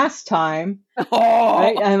gone last time. Oh,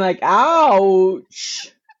 Right? I'm like,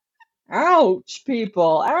 ouch. Ouch,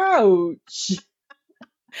 people. Ouch.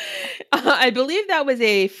 I believe that was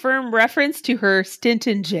a firm reference to her stint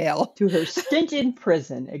in jail. To her stint in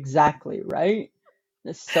prison. Exactly, right?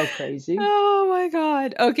 That's so crazy. Oh my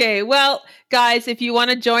God. Okay. Well, guys, if you want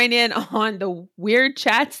to join in on the weird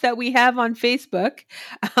chats that we have on Facebook,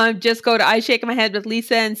 just go to I Shake My Head with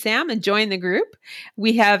Lisa and Sam and join the group.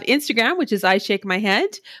 We have Instagram, which is I Shake My Head.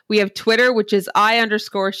 We have Twitter, which is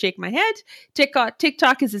I_shake my head.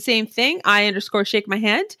 TikTok is the same thing, I_shake my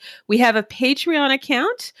head. We have a Patreon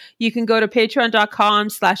account. You can go to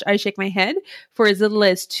patreon.com/I Shake My Head for as little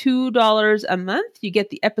as $2 a month. You get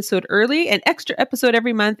the episode early, an extra episode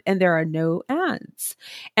every month, and there are no ads.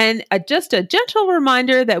 And just a gentle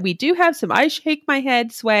reminder that we do have some I Shake My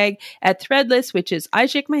Head swag at Threadless, which is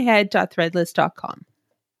ishakemyhead.threadless.com.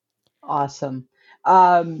 Awesome.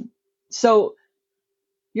 So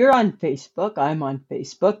you're on Facebook. I'm on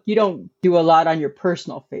Facebook. You don't do a lot on your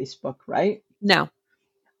personal Facebook, right? No.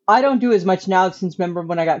 I don't do as much now since remember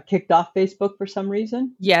when I got kicked off Facebook for some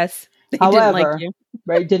reason? Yes. They However, didn't like you.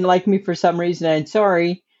 right? Didn't like me for some reason, and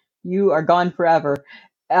sorry, you are gone forever.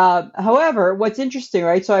 However, what's interesting,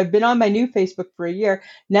 right? So I've been on my new Facebook for a year.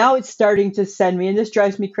 Now it's starting to send me, and this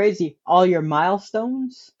drives me crazy, all your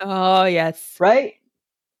milestones, Oh, yes. right?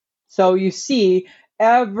 So you see,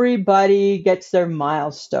 everybody gets their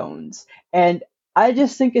milestones. And I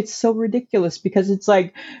just think it's so ridiculous because it's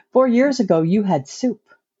like 4 years ago, you had soup.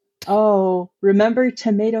 Oh, remember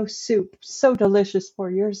tomato soup? So delicious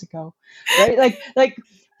 4 years ago, right? Like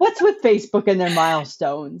what's with Facebook and their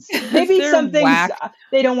milestones? Maybe They're some things whack.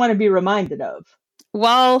 they don't want to be reminded of,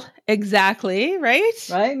 Well, exactly, right?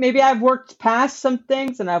 right? Maybe I've worked past some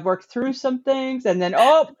things and I've worked through some things, and then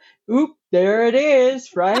oop, there it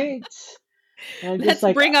is, right? And I'm Let's just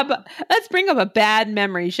like, bring up a bad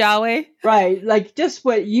memory, shall we? right, like just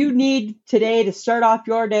what you need today to start off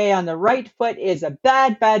your day on the right foot is a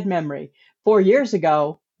bad memory. 4 years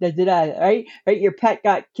ago, right? Your pet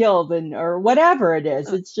got killed or whatever it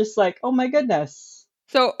is. It's just like, oh my goodness.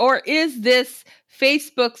 So, or is this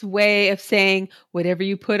Facebook's way of saying whatever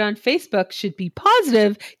you put on Facebook should be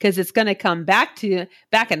positive because it's going to come back and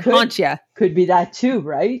haunt you, Could be that too,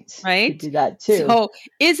 right? right? Could be that too. So,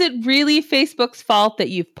 is it really Facebook's fault that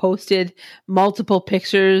you've posted multiple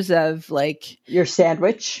pictures of like Your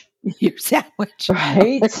sandwich, your sandwich,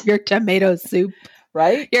 right? your tomato soup,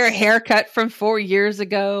 Right? your haircut from 4 years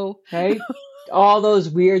ago? Right? All those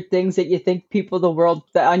weird things that you think people, the world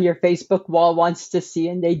on your Facebook wall wants to see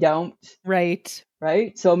and they don't. Right.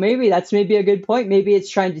 Right? So that's maybe a good point. Maybe it's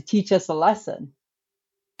trying to teach us a lesson.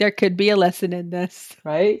 There could be a lesson in this.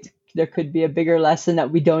 Right? There could be a bigger lesson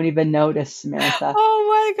that we don't even notice, Samantha.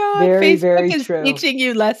 Oh my God. Very, Facebook very is true. teaching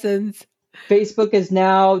you lessons. Facebook is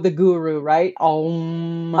now the guru, right?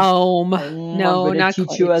 No, I'm gonna not teach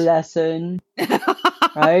quite. you a lesson.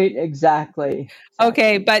 Right? Exactly.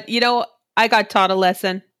 Okay, but I got taught a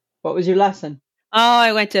lesson. What was your lesson? Oh,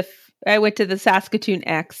 I went to the Saskatoon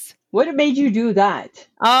X. What made you do that?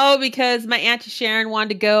 Oh, because my Auntie Sharon wanted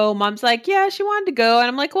to go. Mom's like, yeah, she wanted to go. And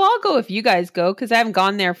I'm like, well, I'll go if you guys go because I haven't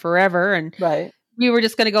gone there forever. And Right. we were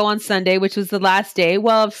just going to go on Sunday, which was the last day.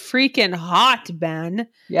 Well, freaking hot, Ben.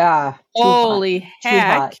 Yeah. Holy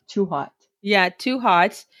heck. Too hot. Yeah, too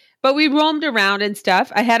hot. But we roamed around and stuff.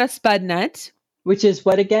 I had a spud nut. Which is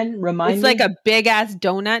what again? It's Remind like me. a big ass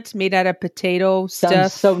donut made out of potato Sounds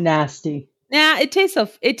stuff. so nasty. Nah, it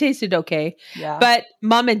tasted okay. Yeah. But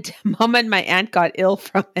mom and my aunt got ill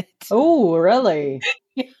from it. Oh, really?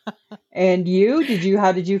 Yeah. And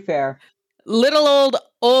how did you fare? Little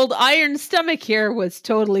old iron stomach here was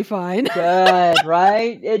totally fine. Good,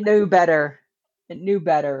 right? It knew better. It knew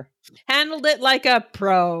better. Handled it like a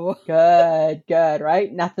pro. Good,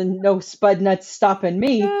 right? Nothing, no spud nuts stopping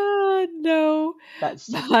me. No. That's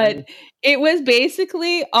too But funny. it was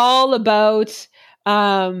basically all about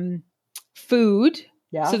food.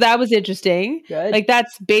 Yeah. So that was interesting. Good. Like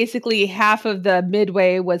that's basically half of the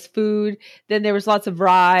midway was food. Then there was lots of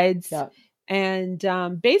rides. Yeah. And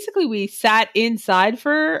basically we sat inside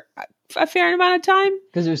for a fair amount of time.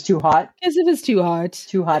 Because it was too hot. Because it was too hot.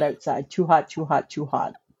 Too hot outside. Too hot.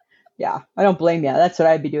 Yeah. I don't blame you. That's what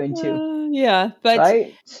I'd be doing too. Yeah. But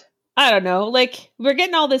right? I don't know. Like we're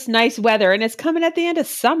getting all this nice weather and it's coming at the end of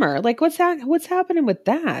summer. Like what's happening with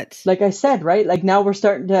that? Like I said, right? Like now we're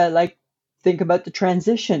starting to like think about the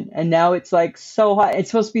transition. And now it's like so hot. It's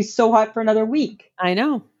supposed to be so hot for another week. I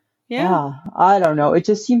know. Yeah. I don't know. It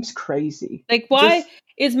just seems crazy. Like, why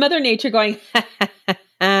is Mother Nature going,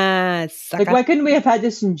 like, sucker? why couldn't we have had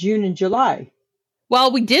this in June and July?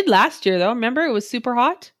 Well, we did last year, though. Remember, it was super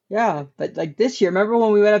hot. Yeah, but like this year, remember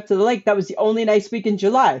when we went up to the lake? That was the only nice week in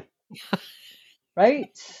July.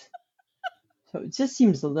 Right? So it just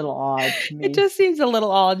seems a little odd to me. It just seems a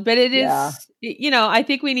little odd, but it is, I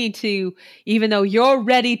think we need to, even though you're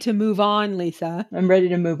ready to move on, Lisa. I'm ready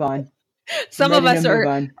to move on. Some of us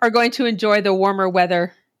are going to enjoy the warmer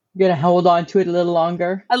weather. You're going to hold on to it a little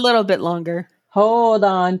longer? A little bit longer. Hold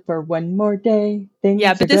on for one more day. Things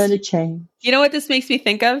are going to change. You know what this makes me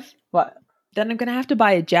think of? What? Then I'm going to have to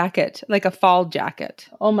buy a jacket, like a fall jacket.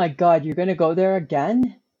 Oh my God, you're going to go there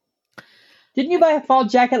again? Didn't you buy a fall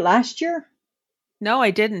jacket last year? No,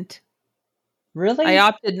 I didn't. Really? I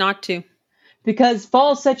opted not to. Because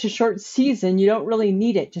fall is such a short season, you don't really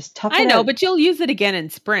need it. Just tough it out. I know, but you'll use it again in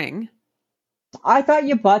spring. I thought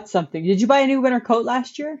you bought something. Did you buy a new winter coat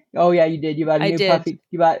last year? Oh yeah, you did. You bought a new puffy.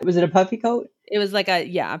 Was it a puffy coat? It was like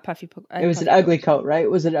a puffy. It was an ugly coat, right?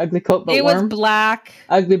 Was it an ugly coat but warm? It was black.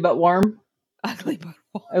 Ugly but warm. Ugly but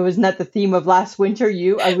warm. It was not the theme of last winter.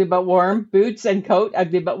 You ugly but warm, boots and coat,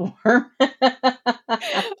 ugly but warm.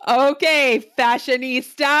 Okay,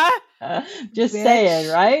 fashionista. Just saying,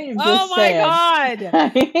 right? Just saying. God,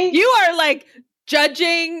 you are like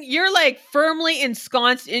judging. You're like firmly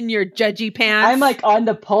ensconced in your judgy pants. I'm like on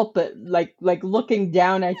the pulpit, like looking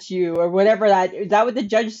down at you or whatever. Is that what the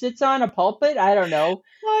judge sits on? A pulpit? I don't know.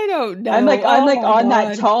 I don't know. I'm like on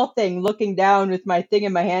that tall thing, looking down with my thing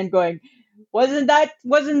in my hand, going, "Wasn't that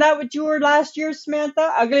what you were last year,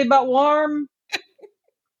 Samantha? Ugly but warm."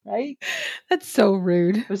 Right? That's so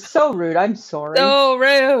rude. It was so rude. I'm sorry. So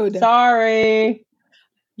rude. Sorry.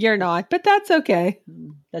 You're not, but that's okay.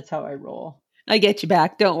 That's how I roll. I get you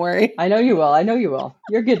back. Don't worry. I know you will.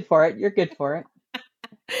 You're good for it.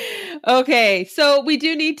 Okay. So we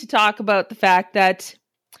do need to talk about the fact that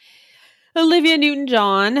Olivia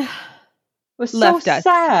Newton-John was left so us.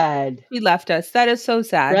 Sad. She left us. That is so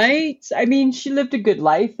sad. Right? I mean, she lived a good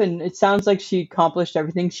life and it sounds like she accomplished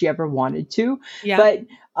everything she ever wanted to. Yeah. But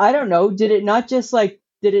I don't know, did it not just take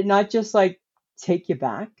you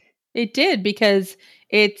back? It did, because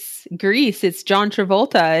it's Grease, it's John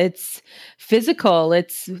Travolta, it's physical,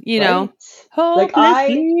 it's, know, like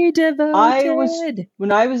devoted.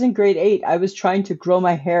 When I was in grade 8, I was trying to grow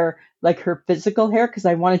my hair like her physical hair because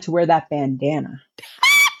I wanted to wear that bandana.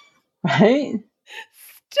 Right?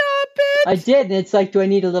 Stop it. I did. And it's like, do I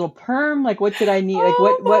need a little perm? Like, what did I need? Like,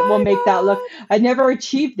 what will make that look? I never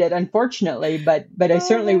achieved it, unfortunately, but I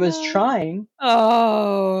certainly was trying.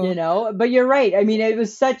 Oh. But you're right. I mean, it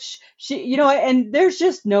was and there's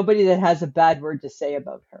just nobody that has a bad word to say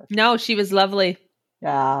about her. No, she was lovely.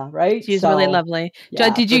 Yeah, right? She's really lovely.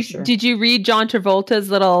 Yeah, did you read John Travolta's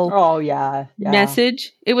little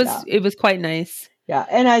message? It was quite nice. Yeah,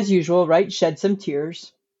 and as usual, right? Shed some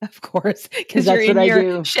tears. Of course, because you're in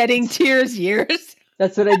your shedding tears years.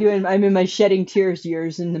 That's what I do. I'm in my shedding tears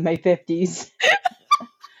years in my 50s.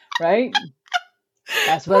 Right?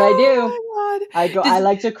 That's what I do. I go. I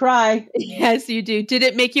like to cry. Yes, you do. Did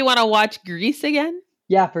it make you want to watch Grease again?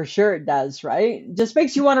 Yeah, for sure it does. Right? Just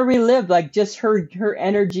makes you want to relive like just her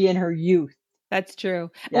energy and her youth. That's true.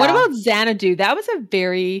 Yeah. What about Xanadu? That was a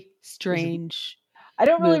very strange. I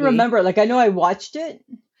don't really remember. Like I know I watched it.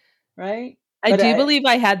 Right? I believe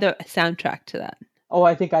I had the soundtrack to that. Oh,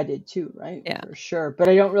 I think I did too, right? Yeah. For sure. But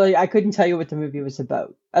I couldn't tell you what the movie was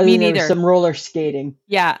about. Me neither. Some roller skating.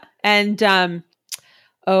 Yeah. And,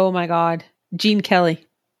 oh my God, Gene Kelly.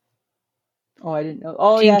 Oh, I didn't know.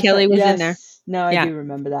 Oh, Gene yes, Kelly was in there. yes. No, I Yeah. do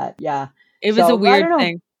remember that. Yeah. It was a So I weird don't know.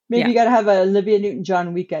 thing. Maybe Yeah. you got to have a Olivia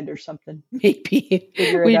Newton-John weekend or something. Maybe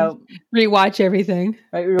Figure it we'd out. rewatch everything.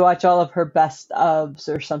 Right, we watch all of her best ofs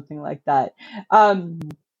or something like that.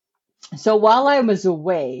 So while I was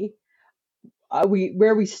away,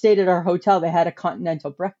 where we stayed at our hotel, they had a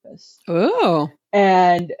continental breakfast, Oh,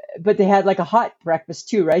 but they had like a hot breakfast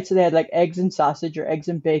too, right? So they had like eggs and sausage or eggs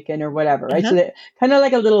and bacon or whatever, right? So uh-huh. they kind of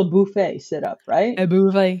like a little buffet sit up, right? A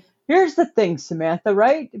movie. Here's the thing, Samantha,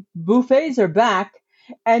 right? Buffets are back,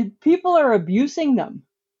 and people are abusing them.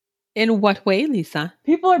 In what way, Lisa?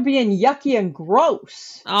 People are being yucky and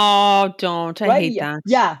gross. Oh, don't. I Right? hate that.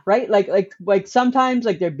 Yeah, right? Like sometimes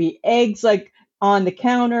like there'd be eggs like on the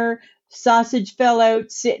counter, sausage fell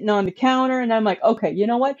out sitting on the counter, and I'm like, okay, you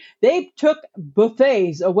know what? They took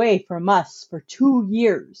buffets away from us for 2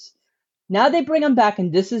 years. Now they bring them back,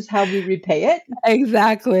 and this is how we repay it.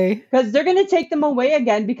 Exactly. Because they're going to take them away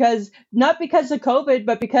again not because of COVID,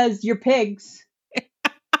 but because you're pigs.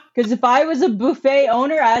 Because if I was a buffet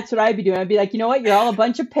owner, that's what I'd be doing. I'd be like, you know what? You're all a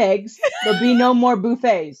bunch of pigs. There'll be no more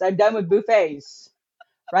buffets. I'm done with buffets.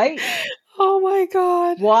 Right? Oh my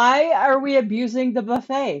God. Why are we abusing the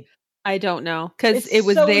buffet? I don't know. Because It's it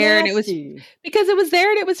was so there and nasty.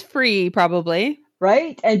 it was free, probably.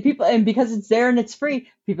 Right? And because it's there and it's free,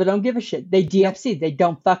 people don't give a shit. They DFC. They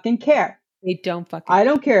don't fucking care. They don't fucking. I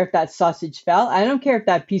don't care if that sausage fell. I don't care if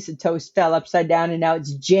that piece of toast fell upside down and now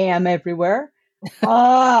it's jam everywhere.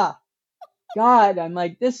 God, I'm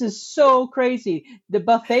like, this is so crazy. The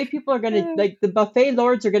buffet people are gonna the buffet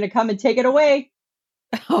lords are gonna come and take it away.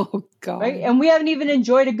 Oh God. Right? And we haven't even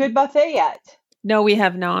enjoyed a good buffet yet. No, we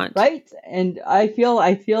have not. Right? And I feel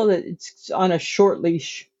that it's on a short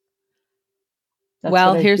leash. That's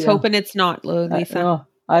well, what I here's feel. hoping it's not, Lisa.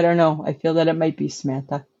 I don't know. I feel that it might be,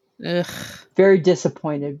 Samantha. Ugh. Very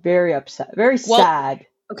disappointed, very upset, very sad.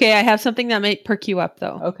 Okay, I have something that might perk you up,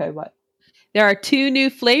 though. Okay, what? There are 2 new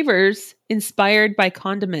flavors inspired by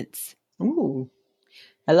condiments. Ooh,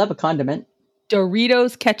 I love a condiment.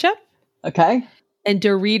 Doritos ketchup Okay. and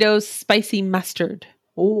Doritos spicy mustard.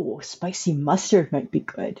 Oh, spicy mustard might be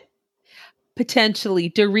good. Potentially.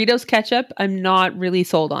 Doritos ketchup, I'm not really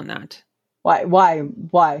sold on that. Why?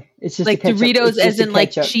 It's just like a ketchup. Doritos as in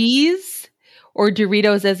like ketchup. cheese, or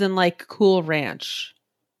Doritos as in like Cool Ranch?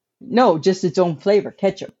 No, just its own flavor,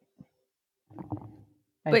 ketchup.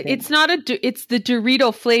 But it's not it's the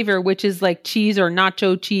Dorito flavor, which is like cheese or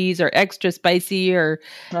nacho cheese or extra spicy or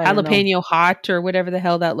jalapeno hot or whatever the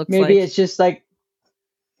hell that looks like. Maybe it's just like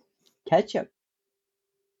ketchup.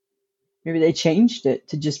 Maybe they changed it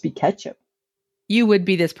to just be ketchup. You would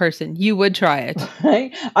be this person. You would try it.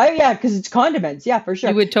 Right? Yeah, because it's condiments. Yeah, for sure.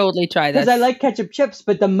 You would totally try that. Because I like ketchup chips,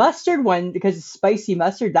 but the mustard one, because it's spicy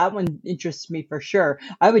mustard, that one interests me for sure.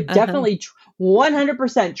 I would definitely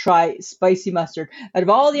 100% try spicy mustard. Out of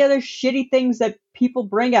all the other shitty things that people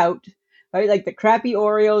bring out, right, like the crappy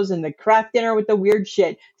Oreos and the Kraft Dinner with the weird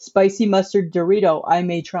shit, spicy mustard Dorito, I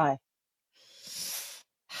may try.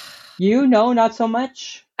 You know, not so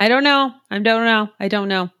much? I don't know. I don't know.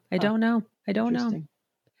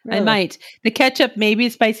 Really? I might. The ketchup, maybe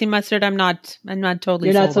spicy mustard. I'm not totally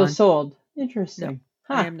You're sold not so on. sold. Interesting.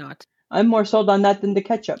 No, I am not. I'm more sold on that than the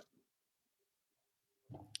ketchup.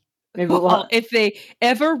 Maybe if they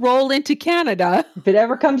ever roll into Canada. If it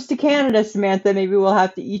ever comes to Canada, Samantha, maybe we'll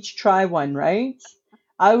have to each try one, right?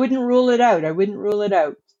 I wouldn't rule it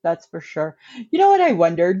out. That's for sure. You know what I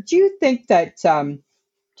wonder? Do you think that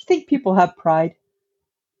people have pride?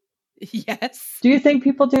 Yes. Do you think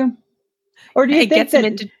people do? Or do you think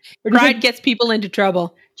that pride gets people into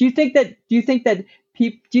trouble? Do you think that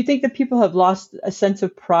people have lost a sense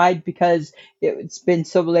of pride because it's been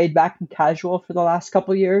so laid back and casual for the last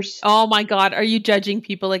couple of years? Oh my God. Are you judging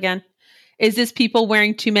people again? Is this people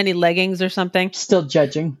wearing too many leggings or something? Still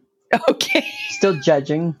judging. Okay. Still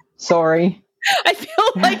judging. Sorry. I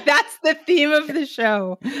feel like that's the theme of the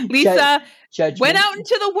show. Lisa went out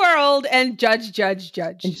into the world and judged.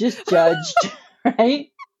 And just judged, right?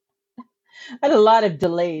 I had a lot of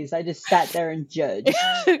delays. I just sat there and judged.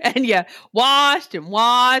 And watched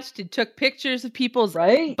and took pictures of people's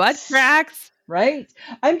butt cracks. Right?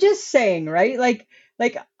 I'm just saying, right?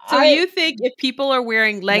 You think if people are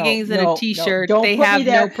wearing leggings and a t-shirt, they have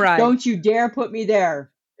no pride? Don't you dare put me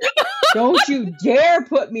there. Don't you dare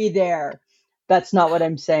put me there. That's not what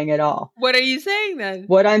I'm saying at all. What are you saying then?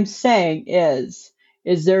 What I'm saying is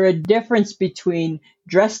there a difference between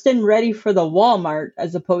dressed and ready for the Walmart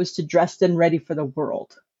as opposed to dressed and ready for the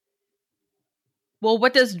world? Well,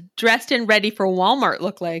 what does dressed and ready for Walmart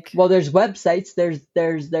look like? Well, there's websites.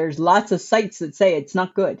 There's lots of sites that say it's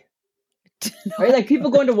not good. Right? Like people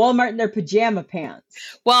going to Walmart in their pajama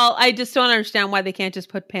pants. Well, I just don't understand why they can't just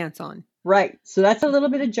put pants on. Right. So that's a little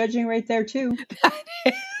bit of judging right there too.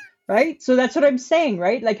 Right? So that's what I'm saying,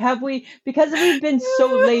 right? Like because we've been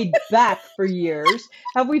so laid back for years,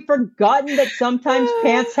 have we forgotten that sometimes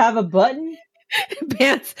pants have a button?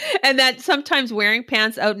 Pants, and that sometimes wearing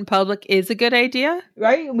pants out in public is a good idea,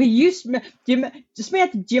 right? We used do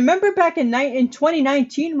you remember back in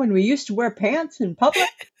 2019 when we used to wear pants in public?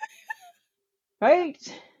 Right?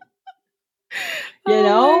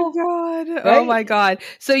 My God. Right? Oh my God.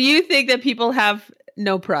 So you think that people have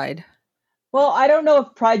no pride? Well, I don't know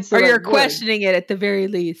if pride's the or right you're word. Questioning it at the very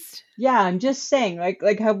least. Yeah, I'm just saying,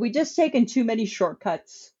 like have we just taken too many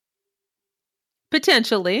shortcuts?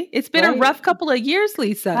 Potentially. It's been a rough couple of years,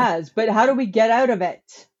 Lisa. It has, but how do we get out of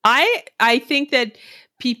it? I think that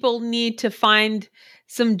people need to find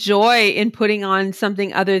some joy in putting on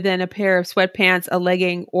something other than a pair of sweatpants, a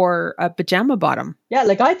legging, or a pajama bottom. Yeah,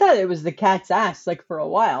 like I thought it was the cat's ass, like for a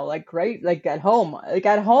while, like right, like at home,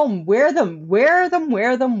 wear them. But,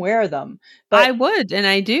 I would, and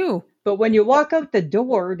I do. But when you walk out the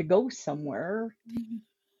door to go somewhere,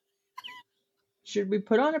 should we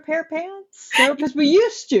put on a pair of pants? No, because we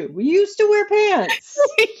used to wear pants.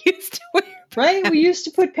 Right? We used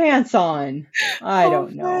to put pants on. I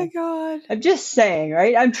don't know. Oh my God. I'm just saying,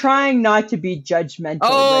 right? I'm trying not to be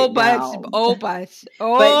judgmental.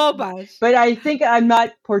 But I think I'm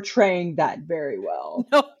not portraying that very well.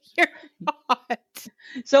 No, you're not.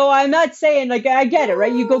 So I'm not saying, like, I get it,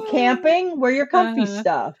 right? You go camping, wear your comfy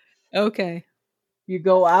stuff. Okay. You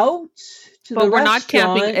go out to the restaurant. But we're not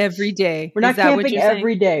camping every day. We're not camping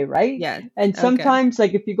every day, right? Yeah. And sometimes,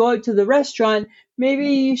 like, if you go out to the restaurant, maybe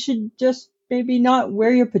you should just maybe not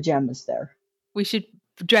wear your pajamas there. We should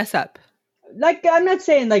dress up. Like, I'm not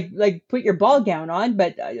saying, like put your ball gown on,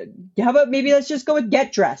 but how about maybe let's just go with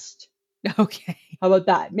get dressed. Okay. How about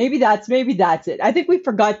that? Maybe that's it. I think we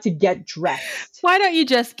forgot to get dressed. Why don't you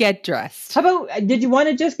just get dressed? How about, did you want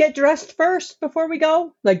to just get dressed first before we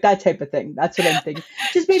go? Like that type of thing. That's what I'm thinking.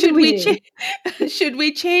 Just maybe should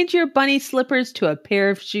we change your bunny slippers to a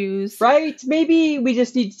pair of shoes? Right? Maybe we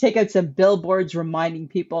just need to take out some billboards reminding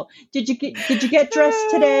people, did you get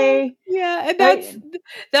dressed today? Yeah, and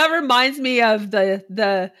that reminds me of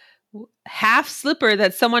the half slipper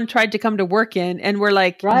that someone tried to come to work in, and we're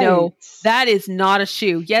like, no, that is not a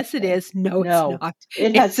shoe. Yes, it is. No, it's not.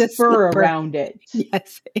 It has a fur around it.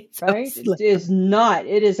 Yes, it's right. It is not.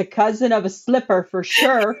 It is a cousin of a slipper for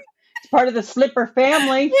sure. It's part of the slipper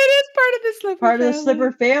family. It is part of the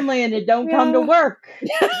slipper family, and it don't come to work.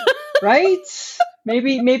 Right?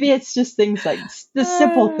 Maybe it's just things like the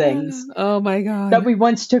simple things. Oh my God. That we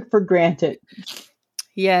once took for granted.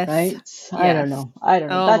 Yes. Right? Yes. I don't know.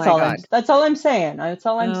 Oh that's all I'm saying. That's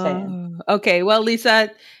all I'm saying. Okay. Well,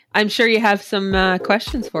 Lisa, I'm sure you have some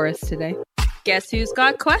questions for us today. Guess who's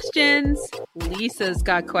got questions? Lisa's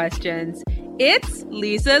got questions. It's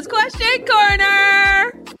Lisa's Question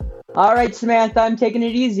Corner. All right, Samantha, I'm taking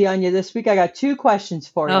it easy on you this week. I got 2 questions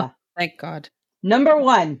for you. Thank God. Number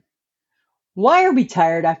 1, why are we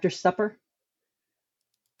tired after supper?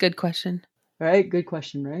 Good question. Right? Good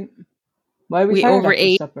question, right? Why are we tired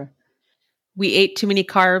after supper? We ate too many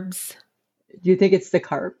carbs. Do you think it's the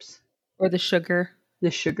carbs? Or the sugar?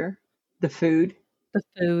 The sugar? The food? The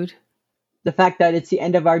food. The fact that it's the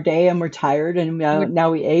end of our day and we're tired and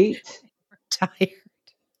now we ate? We're tired.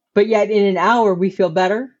 But yet in an hour we feel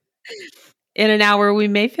better? In an hour we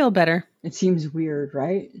may feel better. It seems weird,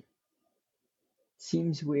 right?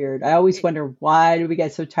 Seems weird. I always wonder, why do we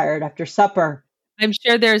get so tired after supper? I'm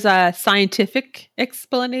sure there's a scientific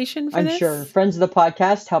explanation for this. I'm sure. Friends of the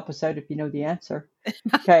podcast, help us out if you know the answer.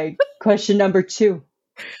 Okay, question number 2.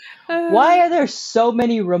 Why are there so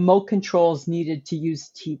many remote controls needed to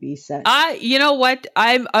use TV set? You know what?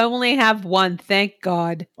 I only have one, thank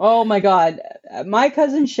God. Oh my God. My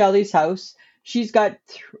cousin Shelly's house, she's got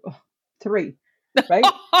 3, right?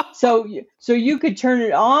 So you could turn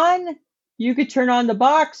it on. You could turn on the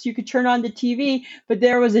box, you could turn on the TV, but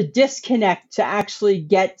there was a disconnect to actually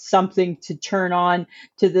get something to turn on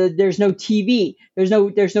there's no TV. There's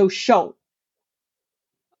no show.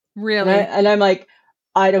 Really? And I'm like,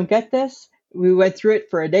 I don't get this. We went through it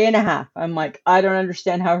for a day and a half. I'm like, I don't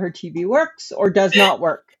understand how her TV works or does not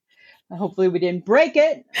work. Hopefully we didn't break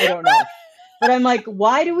it. I don't know. But I'm like,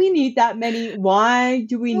 why do we need that many? Why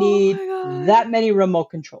do we need that many remote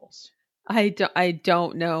controls? I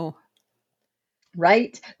don't know.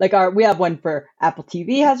 Right? Like we have one for Apple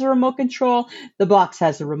TV has a remote control. The box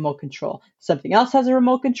has a remote control. Something else has a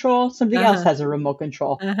remote control. Something else has a remote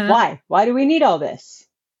control. Why? Why do we need all this?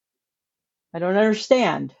 I don't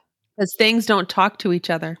understand. Because things don't talk to each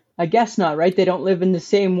other. I guess not, right? They don't live in the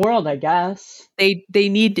same world, I guess. They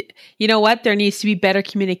need, you know what? There needs to be better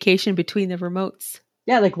communication between the remotes.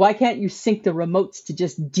 Yeah, like why can't you sync the remotes to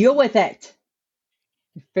just deal with it?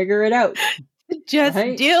 Figure it out. Just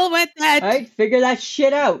Right? deal with that. Right? Figure that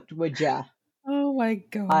shit out, would ya? Oh my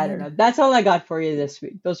God. I don't know. That's all I got for you this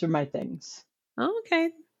week. Those are my things. Okay.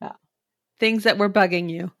 Yeah. Things that were bugging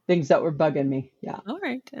you. Things that were bugging me. Yeah. All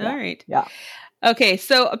right. Yeah. All right. Yeah. Okay.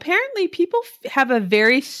 So apparently people have a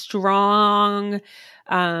very strong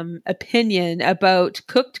opinion about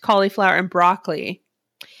cooked cauliflower and broccoli.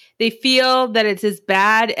 They feel that it's as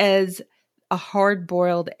bad as a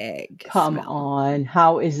hard-boiled egg. Come on.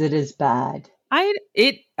 How is it as bad? I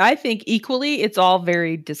think equally it's all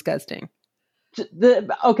very disgusting.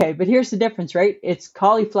 Okay, but here's the difference, right? It's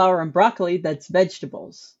cauliflower and broccoli that's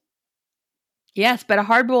vegetables. Yes, but a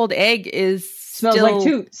hard-boiled egg Smells still like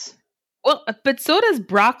toots. Well, but so does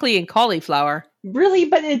broccoli and cauliflower. Really,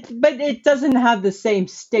 but it doesn't have the same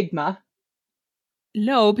stigma.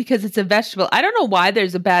 No, because it's a vegetable. I don't know why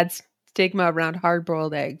there's a bad stigma around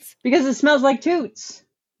hard-boiled eggs. Because it smells like toots.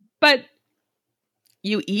 But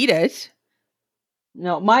you eat it.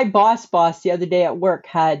 No, my boss the other day at work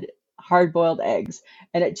had hard-boiled eggs.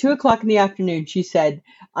 And at 2:00 in the afternoon, she said,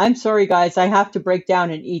 "I'm sorry, guys, I have to break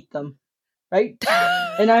down and eat them." Right?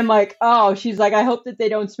 And I'm like, oh, she's like, I hope that they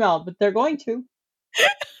don't smell, but they're going to.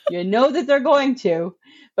 You know that they're going to.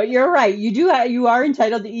 But you're right. You are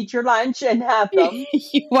entitled to eat your lunch and have them.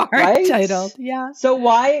 You are right? entitled. Yeah. So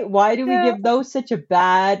why do we give those such a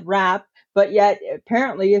bad rap? But yet,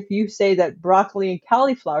 apparently, if you say that broccoli and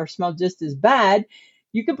cauliflower smell just as bad,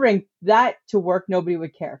 you could bring that to work. Nobody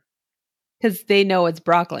would care. Because they know it's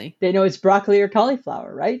broccoli. They know it's broccoli or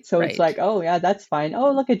cauliflower, right? So Right. It's like, oh, yeah, that's fine.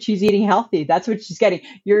 Oh, look at, she's eating healthy. That's what she's getting.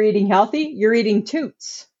 You're eating healthy. You're eating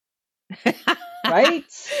toots. Right?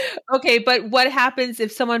 Okay, but what happens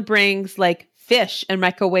if someone brings like fish and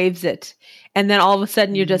microwaves it, and then all of a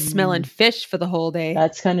sudden you're just smelling fish for the whole day?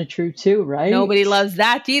 That's kind of true too, right? Nobody loves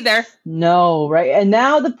that either. No, right? And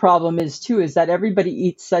now the problem is that everybody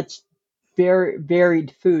eats such very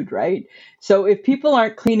varied food, right? So if people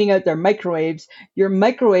aren't cleaning out their microwaves, your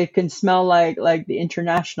microwave can smell like the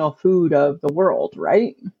international food of the world,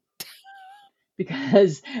 right?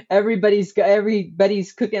 Because everybody's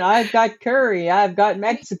cooking. I've got curry. I've got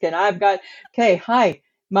Mexican.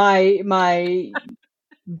 My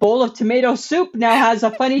bowl of tomato soup now has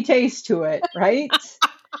a funny taste to it, right?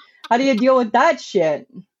 How do you deal with that shit?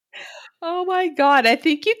 Oh my God. I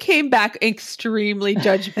think you came back extremely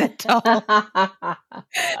judgmental.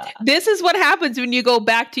 This is what happens when you go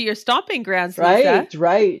back to your stomping grounds, Lisa.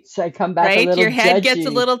 Right. So I come back a little Your head judgy. gets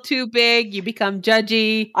a little too big. You become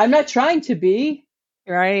judgy. I'm not trying to be.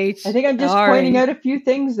 Right. I think I'm just pointing out a few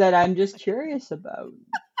things that I'm just curious about.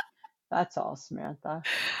 That's all, Samantha.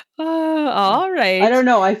 All right. I don't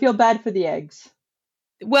know. I feel bad for the eggs.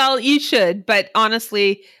 Well, you should, but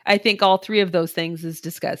honestly, I think all three of those things is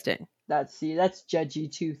disgusting. That's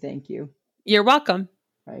judgy too. Thank you. You're welcome.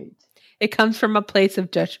 Right. It comes from a place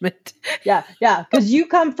of judgment. Yeah. Because you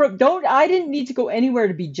come from. I didn't need to go anywhere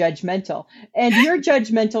to be judgmental, and you're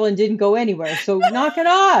judgmental and didn't go anywhere. So knock it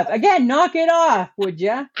off. Again, knock it off, would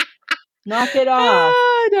ya? Knock it off.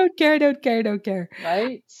 Don't care.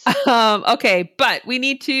 Right. Okay, but we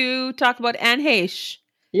need to talk about Anne Heche.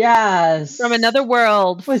 Yes. From Another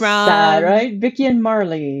World. It was sad, right? Vicky and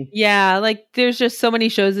Marley. Yeah, like there's just so many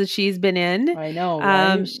shows that she's been in. I know,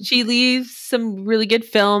 right? She leaves some really good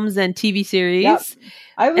films and TV series. Yep.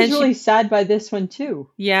 I was really sad by this one too.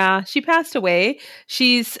 Yeah, she passed away.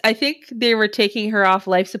 I think they were taking her off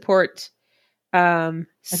life support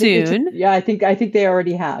soon. I think they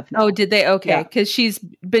already have now. Oh, did they? Okay, because she's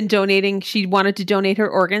been donating. She wanted to donate her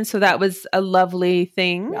organs, so that was a lovely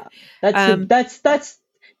thing. Yeah, that's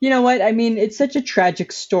you know what I mean. It's such a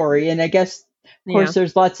tragic story, and I guess of course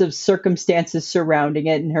there's lots of circumstances surrounding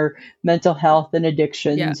it, and her mental health and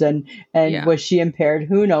addictions, and was she impaired?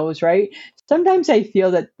 Who knows, right? Sometimes I feel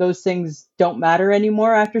that those things don't matter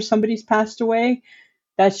anymore after somebody's passed away.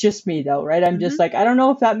 That's just me, though, right? I'm just like, I don't know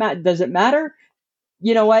if that does it matter.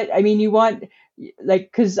 You know what I mean? You want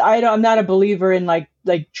because I'm not a believer in like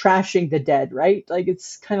trashing the dead, right? Like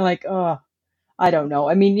it's kind of like, oh, I don't know.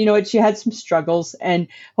 I mean, you know what? She had some struggles, and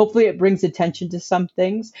hopefully it brings attention to some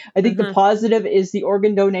things. I think the positive is the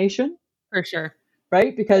organ donation. For sure.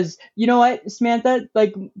 Right? Because you know what, Samantha?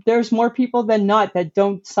 Like there's more people than not that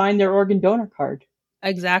don't sign their organ donor card.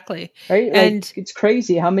 Exactly. Right? And it's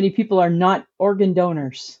crazy how many people are not organ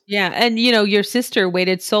donors. Yeah. And you know, your sister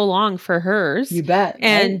waited so long for hers. You bet.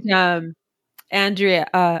 And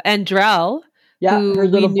Andrell. Yeah, her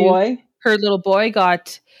little boy. Her little boy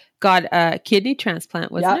got got a kidney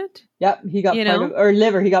transplant, wasn't it? Yep. He got You part know, of, or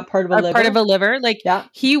liver. He got part of a or liver. part of a liver. Like Yeah.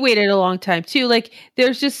 he waited a long time too. Like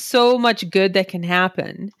there's just so much good that can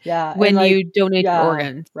happen Yeah. when And you donate your yeah.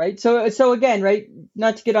 organs. Right. So again, right.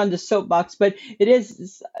 Not to get on the soapbox, but it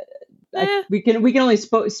is. We can only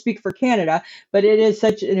speak for Canada, but it is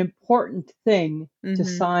such an important thing to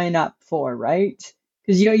sign up for, right?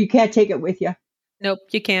 Because you can't take it with you. Nope,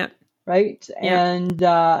 you can't. Right. Yeah. And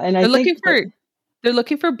I think they're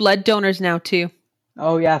looking for blood donors now too.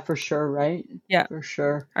 Oh yeah, for sure, right? Yeah, for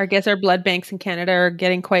sure. I guess our blood banks in Canada are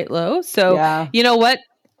getting quite low. So yeah. You know what?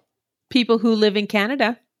 People who live in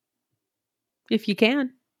Canada, if you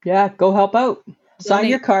can. Yeah, go help out. Sign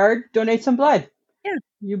your card, donate some blood. Yeah.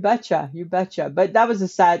 You betcha. But I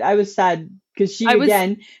was sad because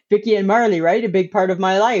Vicky and Marley, right? A big part of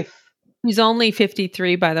my life. He's only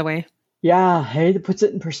 53, by the way. Yeah. Hey, that puts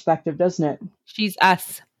it in perspective, doesn't it? She's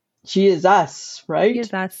us. She is us, right? She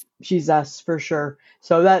is us. She's us for sure.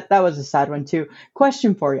 So that was a sad one too.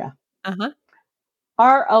 Question for you.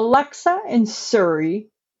 Are Alexa and Siri,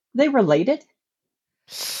 they related?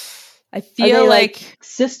 I feel like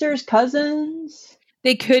sisters, cousins.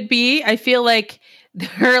 They could be. I feel like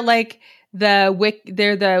they're like they're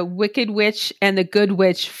the Wicked Witch and the Good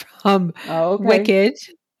Witch from Wicked.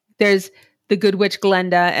 There's the Good Witch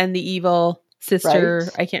Glenda and the evil sister.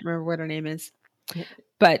 Right. I can't remember what her name is.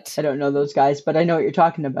 But I don't know those guys, but I know what you're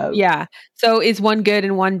talking about. Yeah. So is one good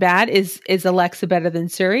and one bad? Is Alexa better than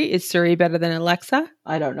Siri? Is Siri better than Alexa?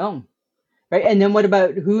 I don't know. Right. And then what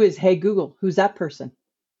about who is Hey Google? Who's that person?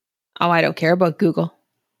 Oh, I don't care about Google.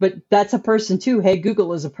 But that's a person too. Hey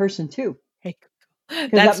Google is a person too. Hey Google.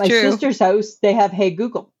 Because at my sister's house, they have Hey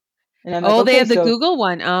Google. And I'm like, they have the Google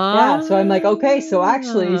one. Oh. Yeah. So I'm like, okay. So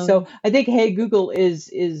actually, I think Hey Google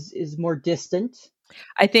is more distant.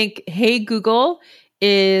 I think Hey Google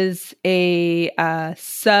is a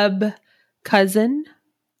sub cousin.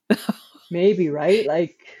 Maybe, right?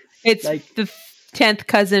 Like it's the 10th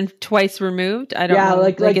cousin twice removed. I don't know.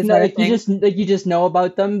 You just know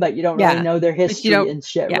about them, but you don't really know their history and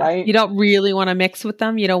shit, right? You don't really want to mix with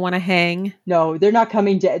them. You don't want to hang. No, they're not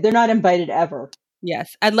they're not invited ever.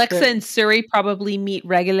 Yes. Alexa and Siri probably meet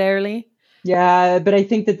regularly. Yeah, but I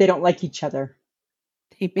think that they don't like each other.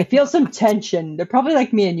 I feel some tension. They're probably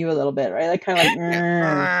like me and you a little bit, right? Like kind of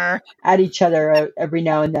like at each other every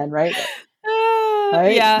now and then, right?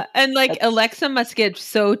 Right? Yeah. And Alexa must get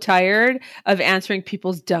so tired of answering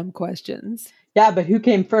people's dumb questions. Yeah, but who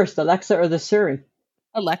came first, Alexa or the Siri?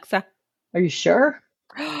 Alexa. Are you sure?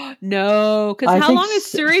 No, because how long has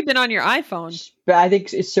Siri been on your iPhone? But I think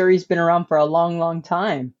Siri's been around for a long, long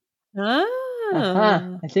time.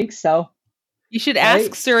 I think so. You should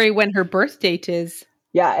ask Siri when her birth date is.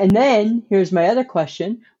 Yeah, and then here's my other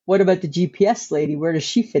question. What about the GPS lady? Where does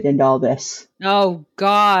she fit into all this? Oh,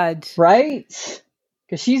 God. Right?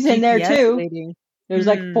 Because she's in there too. Lady. There's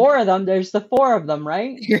like four of them. There's the four of them,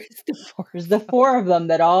 right? There's the four of them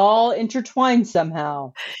that all intertwine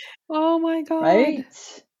somehow. Oh my God. Right?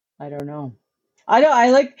 I don't know.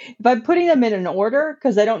 If I'm putting them in an order,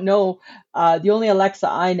 because I don't know, the only Alexa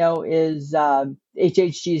I know is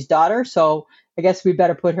HHG's daughter. So I guess we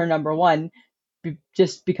better put her number one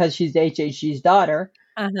just because she's HHG's daughter.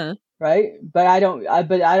 Right? But I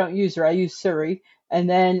don't use her. I use Siri. And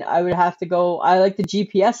then I would have to go, I like the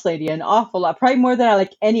GPS lady an awful lot. Probably more than I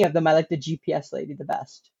like any of them. I like the GPS lady the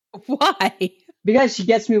best. Why? Because she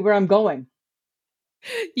gets me where I'm going.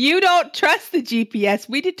 You don't trust the GPS.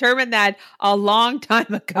 We determined that a long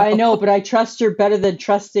time ago. I know, but I trust her better than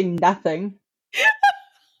trusting nothing.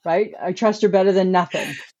 Right? I trust her better than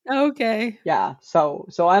nothing. Okay. Yeah. So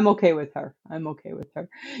I'm okay with her.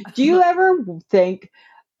 Do you ever think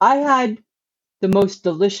I had the most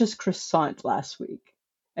delicious croissant last week?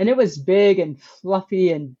 And it was big and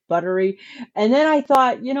fluffy and buttery. And then I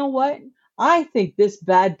thought, you know what? I think this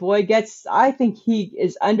bad boy he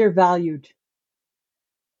is undervalued.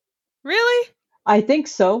 Really? I think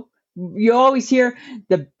so. You always hear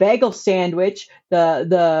the bagel sandwich,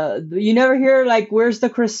 you never hear where's the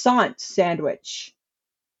croissant sandwich?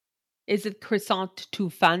 Is it croissant too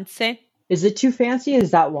fancy? Is it too fancy? Is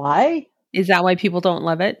that why? Is that why people don't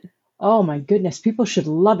love it? Oh my goodness, people should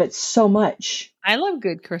love it so much. I love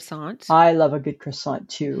good croissant. I love a good croissant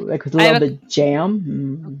too, with a little bit of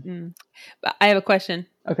jam. But I have a question.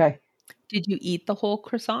 Okay. Did you eat the whole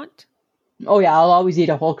croissant? Oh yeah, I'll always eat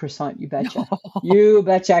a whole croissant, you betcha. No. You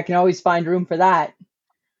betcha, I can always find room for that.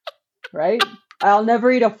 Right? I'll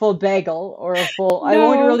never eat a full bagel or a full, I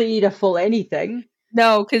won't really eat a full anything.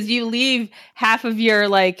 No, because you leave half of your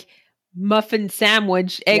muffin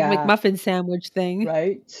sandwich, egg McMuffin sandwich thing.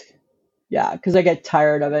 Right. Yeah, because I get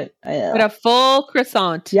tired of it. But a full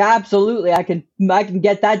croissant. Yeah, absolutely. I can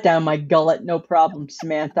get that down my gullet, no problem,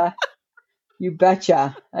 Samantha. You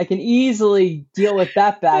betcha. I can easily deal with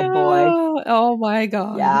that bad boy. Oh my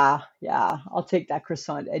God. Yeah. I'll take that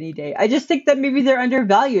croissant any day. I just think that maybe they're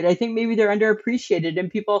undervalued. I think maybe they're underappreciated,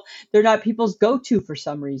 and they're not people's go-to for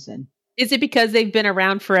some reason. Is it because they've been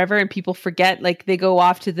around forever and people forget, like they go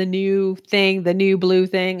off to the new thing, the new blue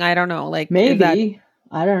thing? I don't know. Like maybe.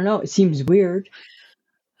 I don't know. It seems weird.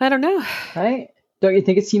 I don't know. Right? Don't you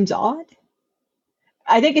think it seems odd?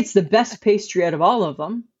 I think it's the best pastry out of all of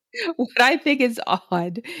them. What I think is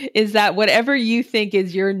odd is that whatever you think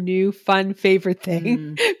is your new fun favorite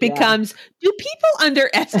thing becomes, do people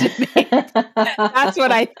underestimate? That's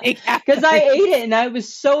what I think. Because I ate it and it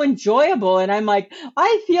was so enjoyable. And I'm like,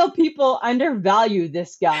 I feel people undervalue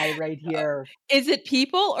this guy right here. Is it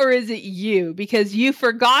people or is it you? Because you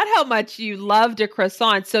forgot how much you loved a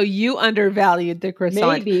croissant. So you undervalued the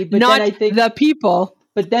croissant. Maybe, but not then I think the people.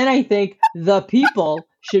 But then I think the people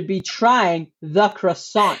should be trying the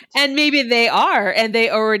croissant. And maybe they are, and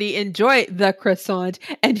they already enjoy the croissant,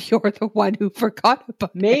 and you're the one who forgot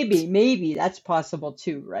about it. Maybe that's possible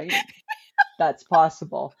too, right? That's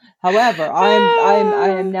possible. However, I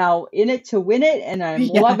am now in it to win it, and I'm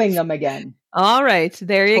loving them again. All right,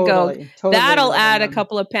 there you go. Totally That'll add a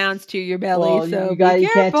couple of pounds to your belly. Well, so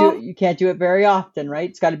you can't do it very often, right?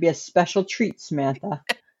 It's got to be a special treat, Samantha.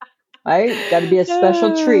 Right? Got to be a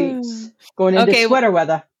special treat. Going into sweater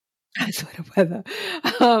weather. Sweater weather.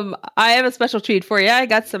 I have a special treat for you. I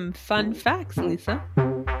got some fun facts, Lisa.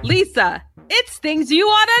 Lisa, it's things you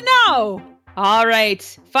want to know. All right.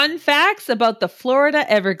 Fun facts about the Florida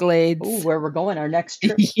Everglades. Oh, where we're going, our next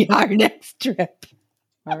trip. Yeah, our next trip.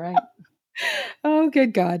 All right. Oh,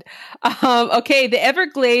 good God. Okay, the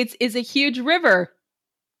Everglades is a huge river.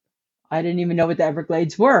 I didn't even know what the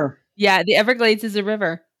Everglades were. Yeah, the Everglades is a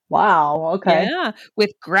river. Wow. Okay. Yeah,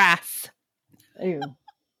 with grass. Ew.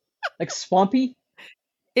 Like swampy?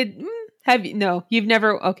 You've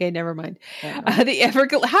never. Okay, never mind. The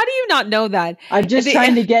Everglades. How do you not know that? I'm just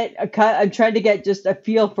trying to get I'm trying to get just a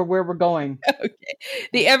feel for where we're going. Okay.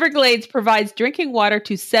 The Everglades provides drinking water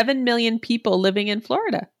to 7 million people living in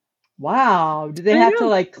Florida. Wow. Do they have to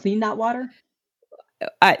like clean that water?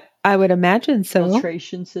 I would imagine so.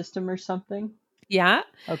 Filtration system or something? Yeah.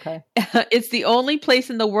 Okay. It's the only place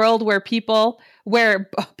in the world where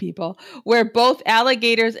both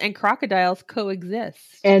alligators and crocodiles coexist.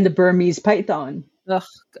 And the Burmese python. Oh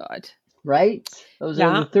God. Right? Those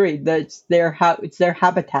are the three. It's their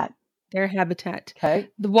habitat. Their habitat. Okay.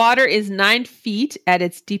 The water is 9 feet at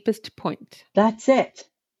its deepest point. That's it.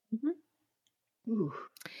 Mm-hmm. Ooh.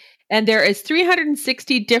 And there is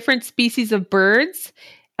 360 different species of birds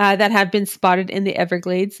that have been spotted in the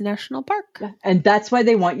Everglades National Park. And that's why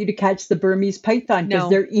they want you to catch the Burmese python, because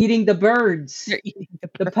they're eating the birds. They're eating the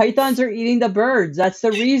birds. The pythons are eating the birds. That's the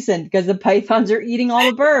reason, because the pythons are eating all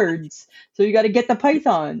the birds. So you got to get the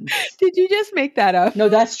pythons. Did you just make that up? No,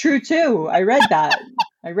 that's true too. I read that.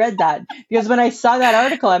 Because when I saw that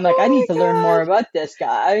article, I'm like, I need to learn more about this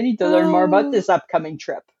guy. I need to learn more about this upcoming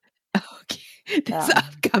trip. Okay. This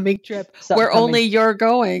upcoming trip where only you're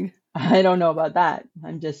going. I don't know about that.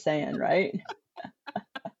 I'm just saying, right?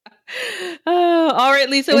 Oh, all right,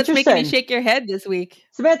 Lisa, what's making you shake your head this week?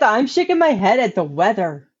 Samantha, I'm shaking my head at the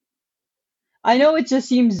weather. I know it just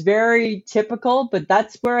seems very typical, but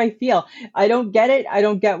that's where I feel. I don't get it. I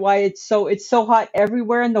don't get why it's so hot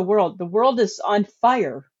everywhere in the world. The world is on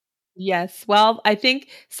fire. Yes. Well, I think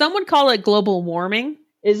some would call it global warming.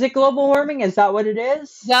 Is it global warming? Is that what it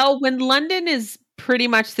is? Well, when London is pretty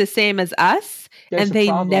much the same as us, and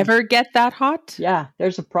they never get that hot. Yeah,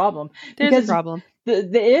 there's a problem. There's a problem.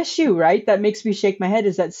 The issue, right, that makes me shake my head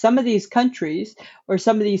is that some of these countries or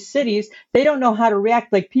some of these cities, they don't know how to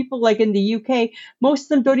react. Like people like in the UK, most of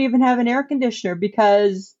them don't even have an air conditioner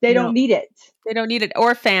because they don't need it. They don't need it,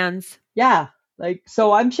 or fans. Yeah. Like,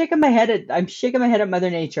 so I'm shaking my head at Mother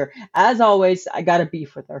Nature. As always, I got a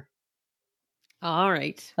beef with her. All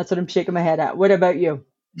right. That's what I'm shaking my head at. What about you?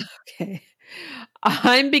 Okay.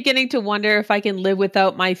 I'm beginning to wonder if I can live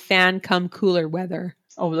without my fan come cooler weather.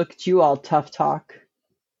 Oh, look at you all tough talk.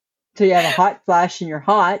 So you have a hot flash and you're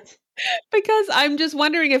hot. Because I'm just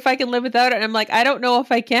wondering if I can live without it. And I'm like, I don't know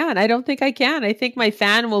if I can. I don't think I can. I think my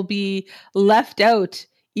fan will be left out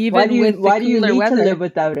even with the cooler weather. Why do you need to live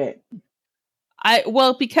without it?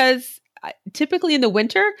 Because typically in the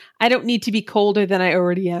winter, I don't need to be colder than I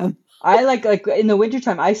already am. I like in the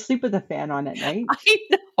wintertime, I sleep with a fan on at night. I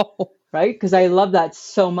know. Right? Because I love that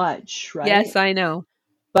so much, right? Yes, I know.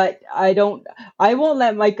 but I won't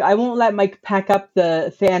let Mike pack up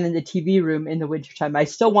the fan in the TV room in the wintertime. I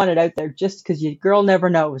still want it out there just because your girl never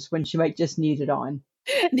knows when she might just need it on.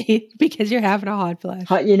 Because you're having a hot flash.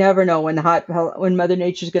 You never know when Mother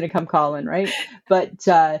Nature's going to come calling, right?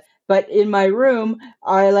 But in my room,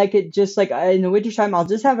 I like it just like in the wintertime, I'll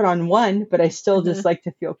just have it on one, but I still just like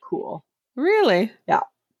to feel cool. Really? Yeah.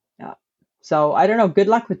 So I don't know. Good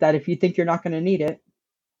luck with that if you think you're not going to need it.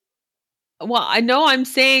 Well, I know I'm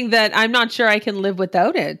saying that I'm not sure I can live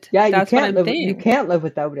without it. Yeah, That's what I'm saying. You can't live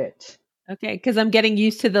without it. Okay, because I'm getting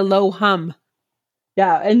used to the low hum.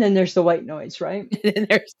 Yeah, and then there's the white noise, right? And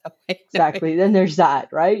there's the white exactly. noise. Then there's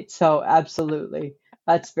that, right? So absolutely,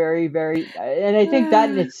 that's very, very, and I think that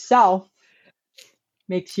in itself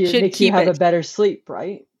makes you have a better sleep,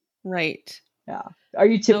 right? Right. Yeah. Are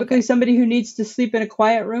you typically somebody who needs to sleep in a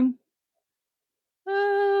quiet room?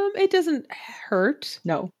 It doesn't hurt.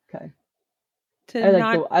 No. Okay.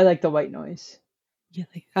 I like the white noise.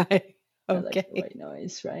 Okay. I like the white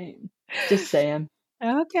noise, right? Just saying.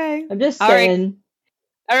 Okay. I'm just saying.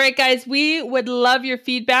 All right, guys, we would love your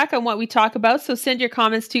feedback on what we talk about. So send your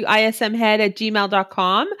comments to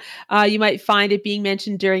ismhead@gmail.com. You might find it being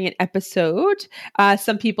mentioned during an episode.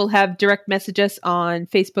 Some people have direct message us on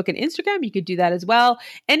Facebook and Instagram. You could do that as well.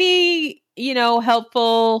 Any,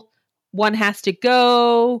 helpful one has to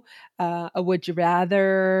go, a would you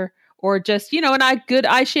rather, or just,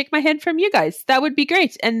 I shake my head from you guys. That would be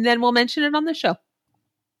great. And then we'll mention it on the show.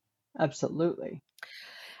 Absolutely.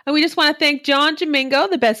 And we just want to thank John Domingo,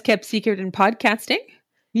 the best kept secret in podcasting.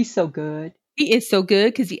 He's so good. He is so good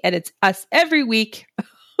because he edits us every week.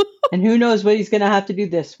 And who knows what he's going to have to do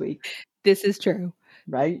this week. This is true.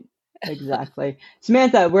 Right? Exactly.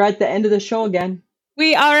 Samantha, we're at the end of the show again.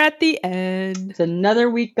 We are at the end. It's another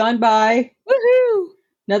week gone by. Woohoo!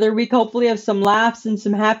 Another week, hopefully, of some laughs and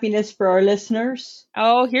some happiness for our listeners.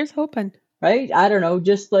 Oh, here's hoping. Right? I don't know,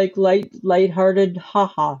 just like lighthearted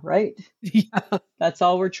haha, right? Yeah. That's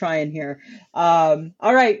all we're trying here. All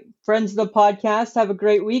right, friends of the podcast, have a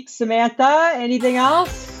great week. Samantha, anything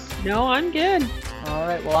else? No, I'm good. All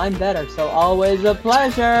right, well, I'm better, so always a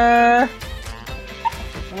pleasure.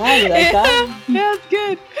 Oh, you like that? That's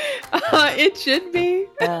good. It should be.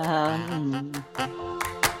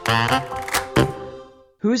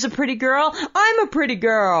 Who's a pretty girl? I'm a pretty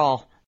girl.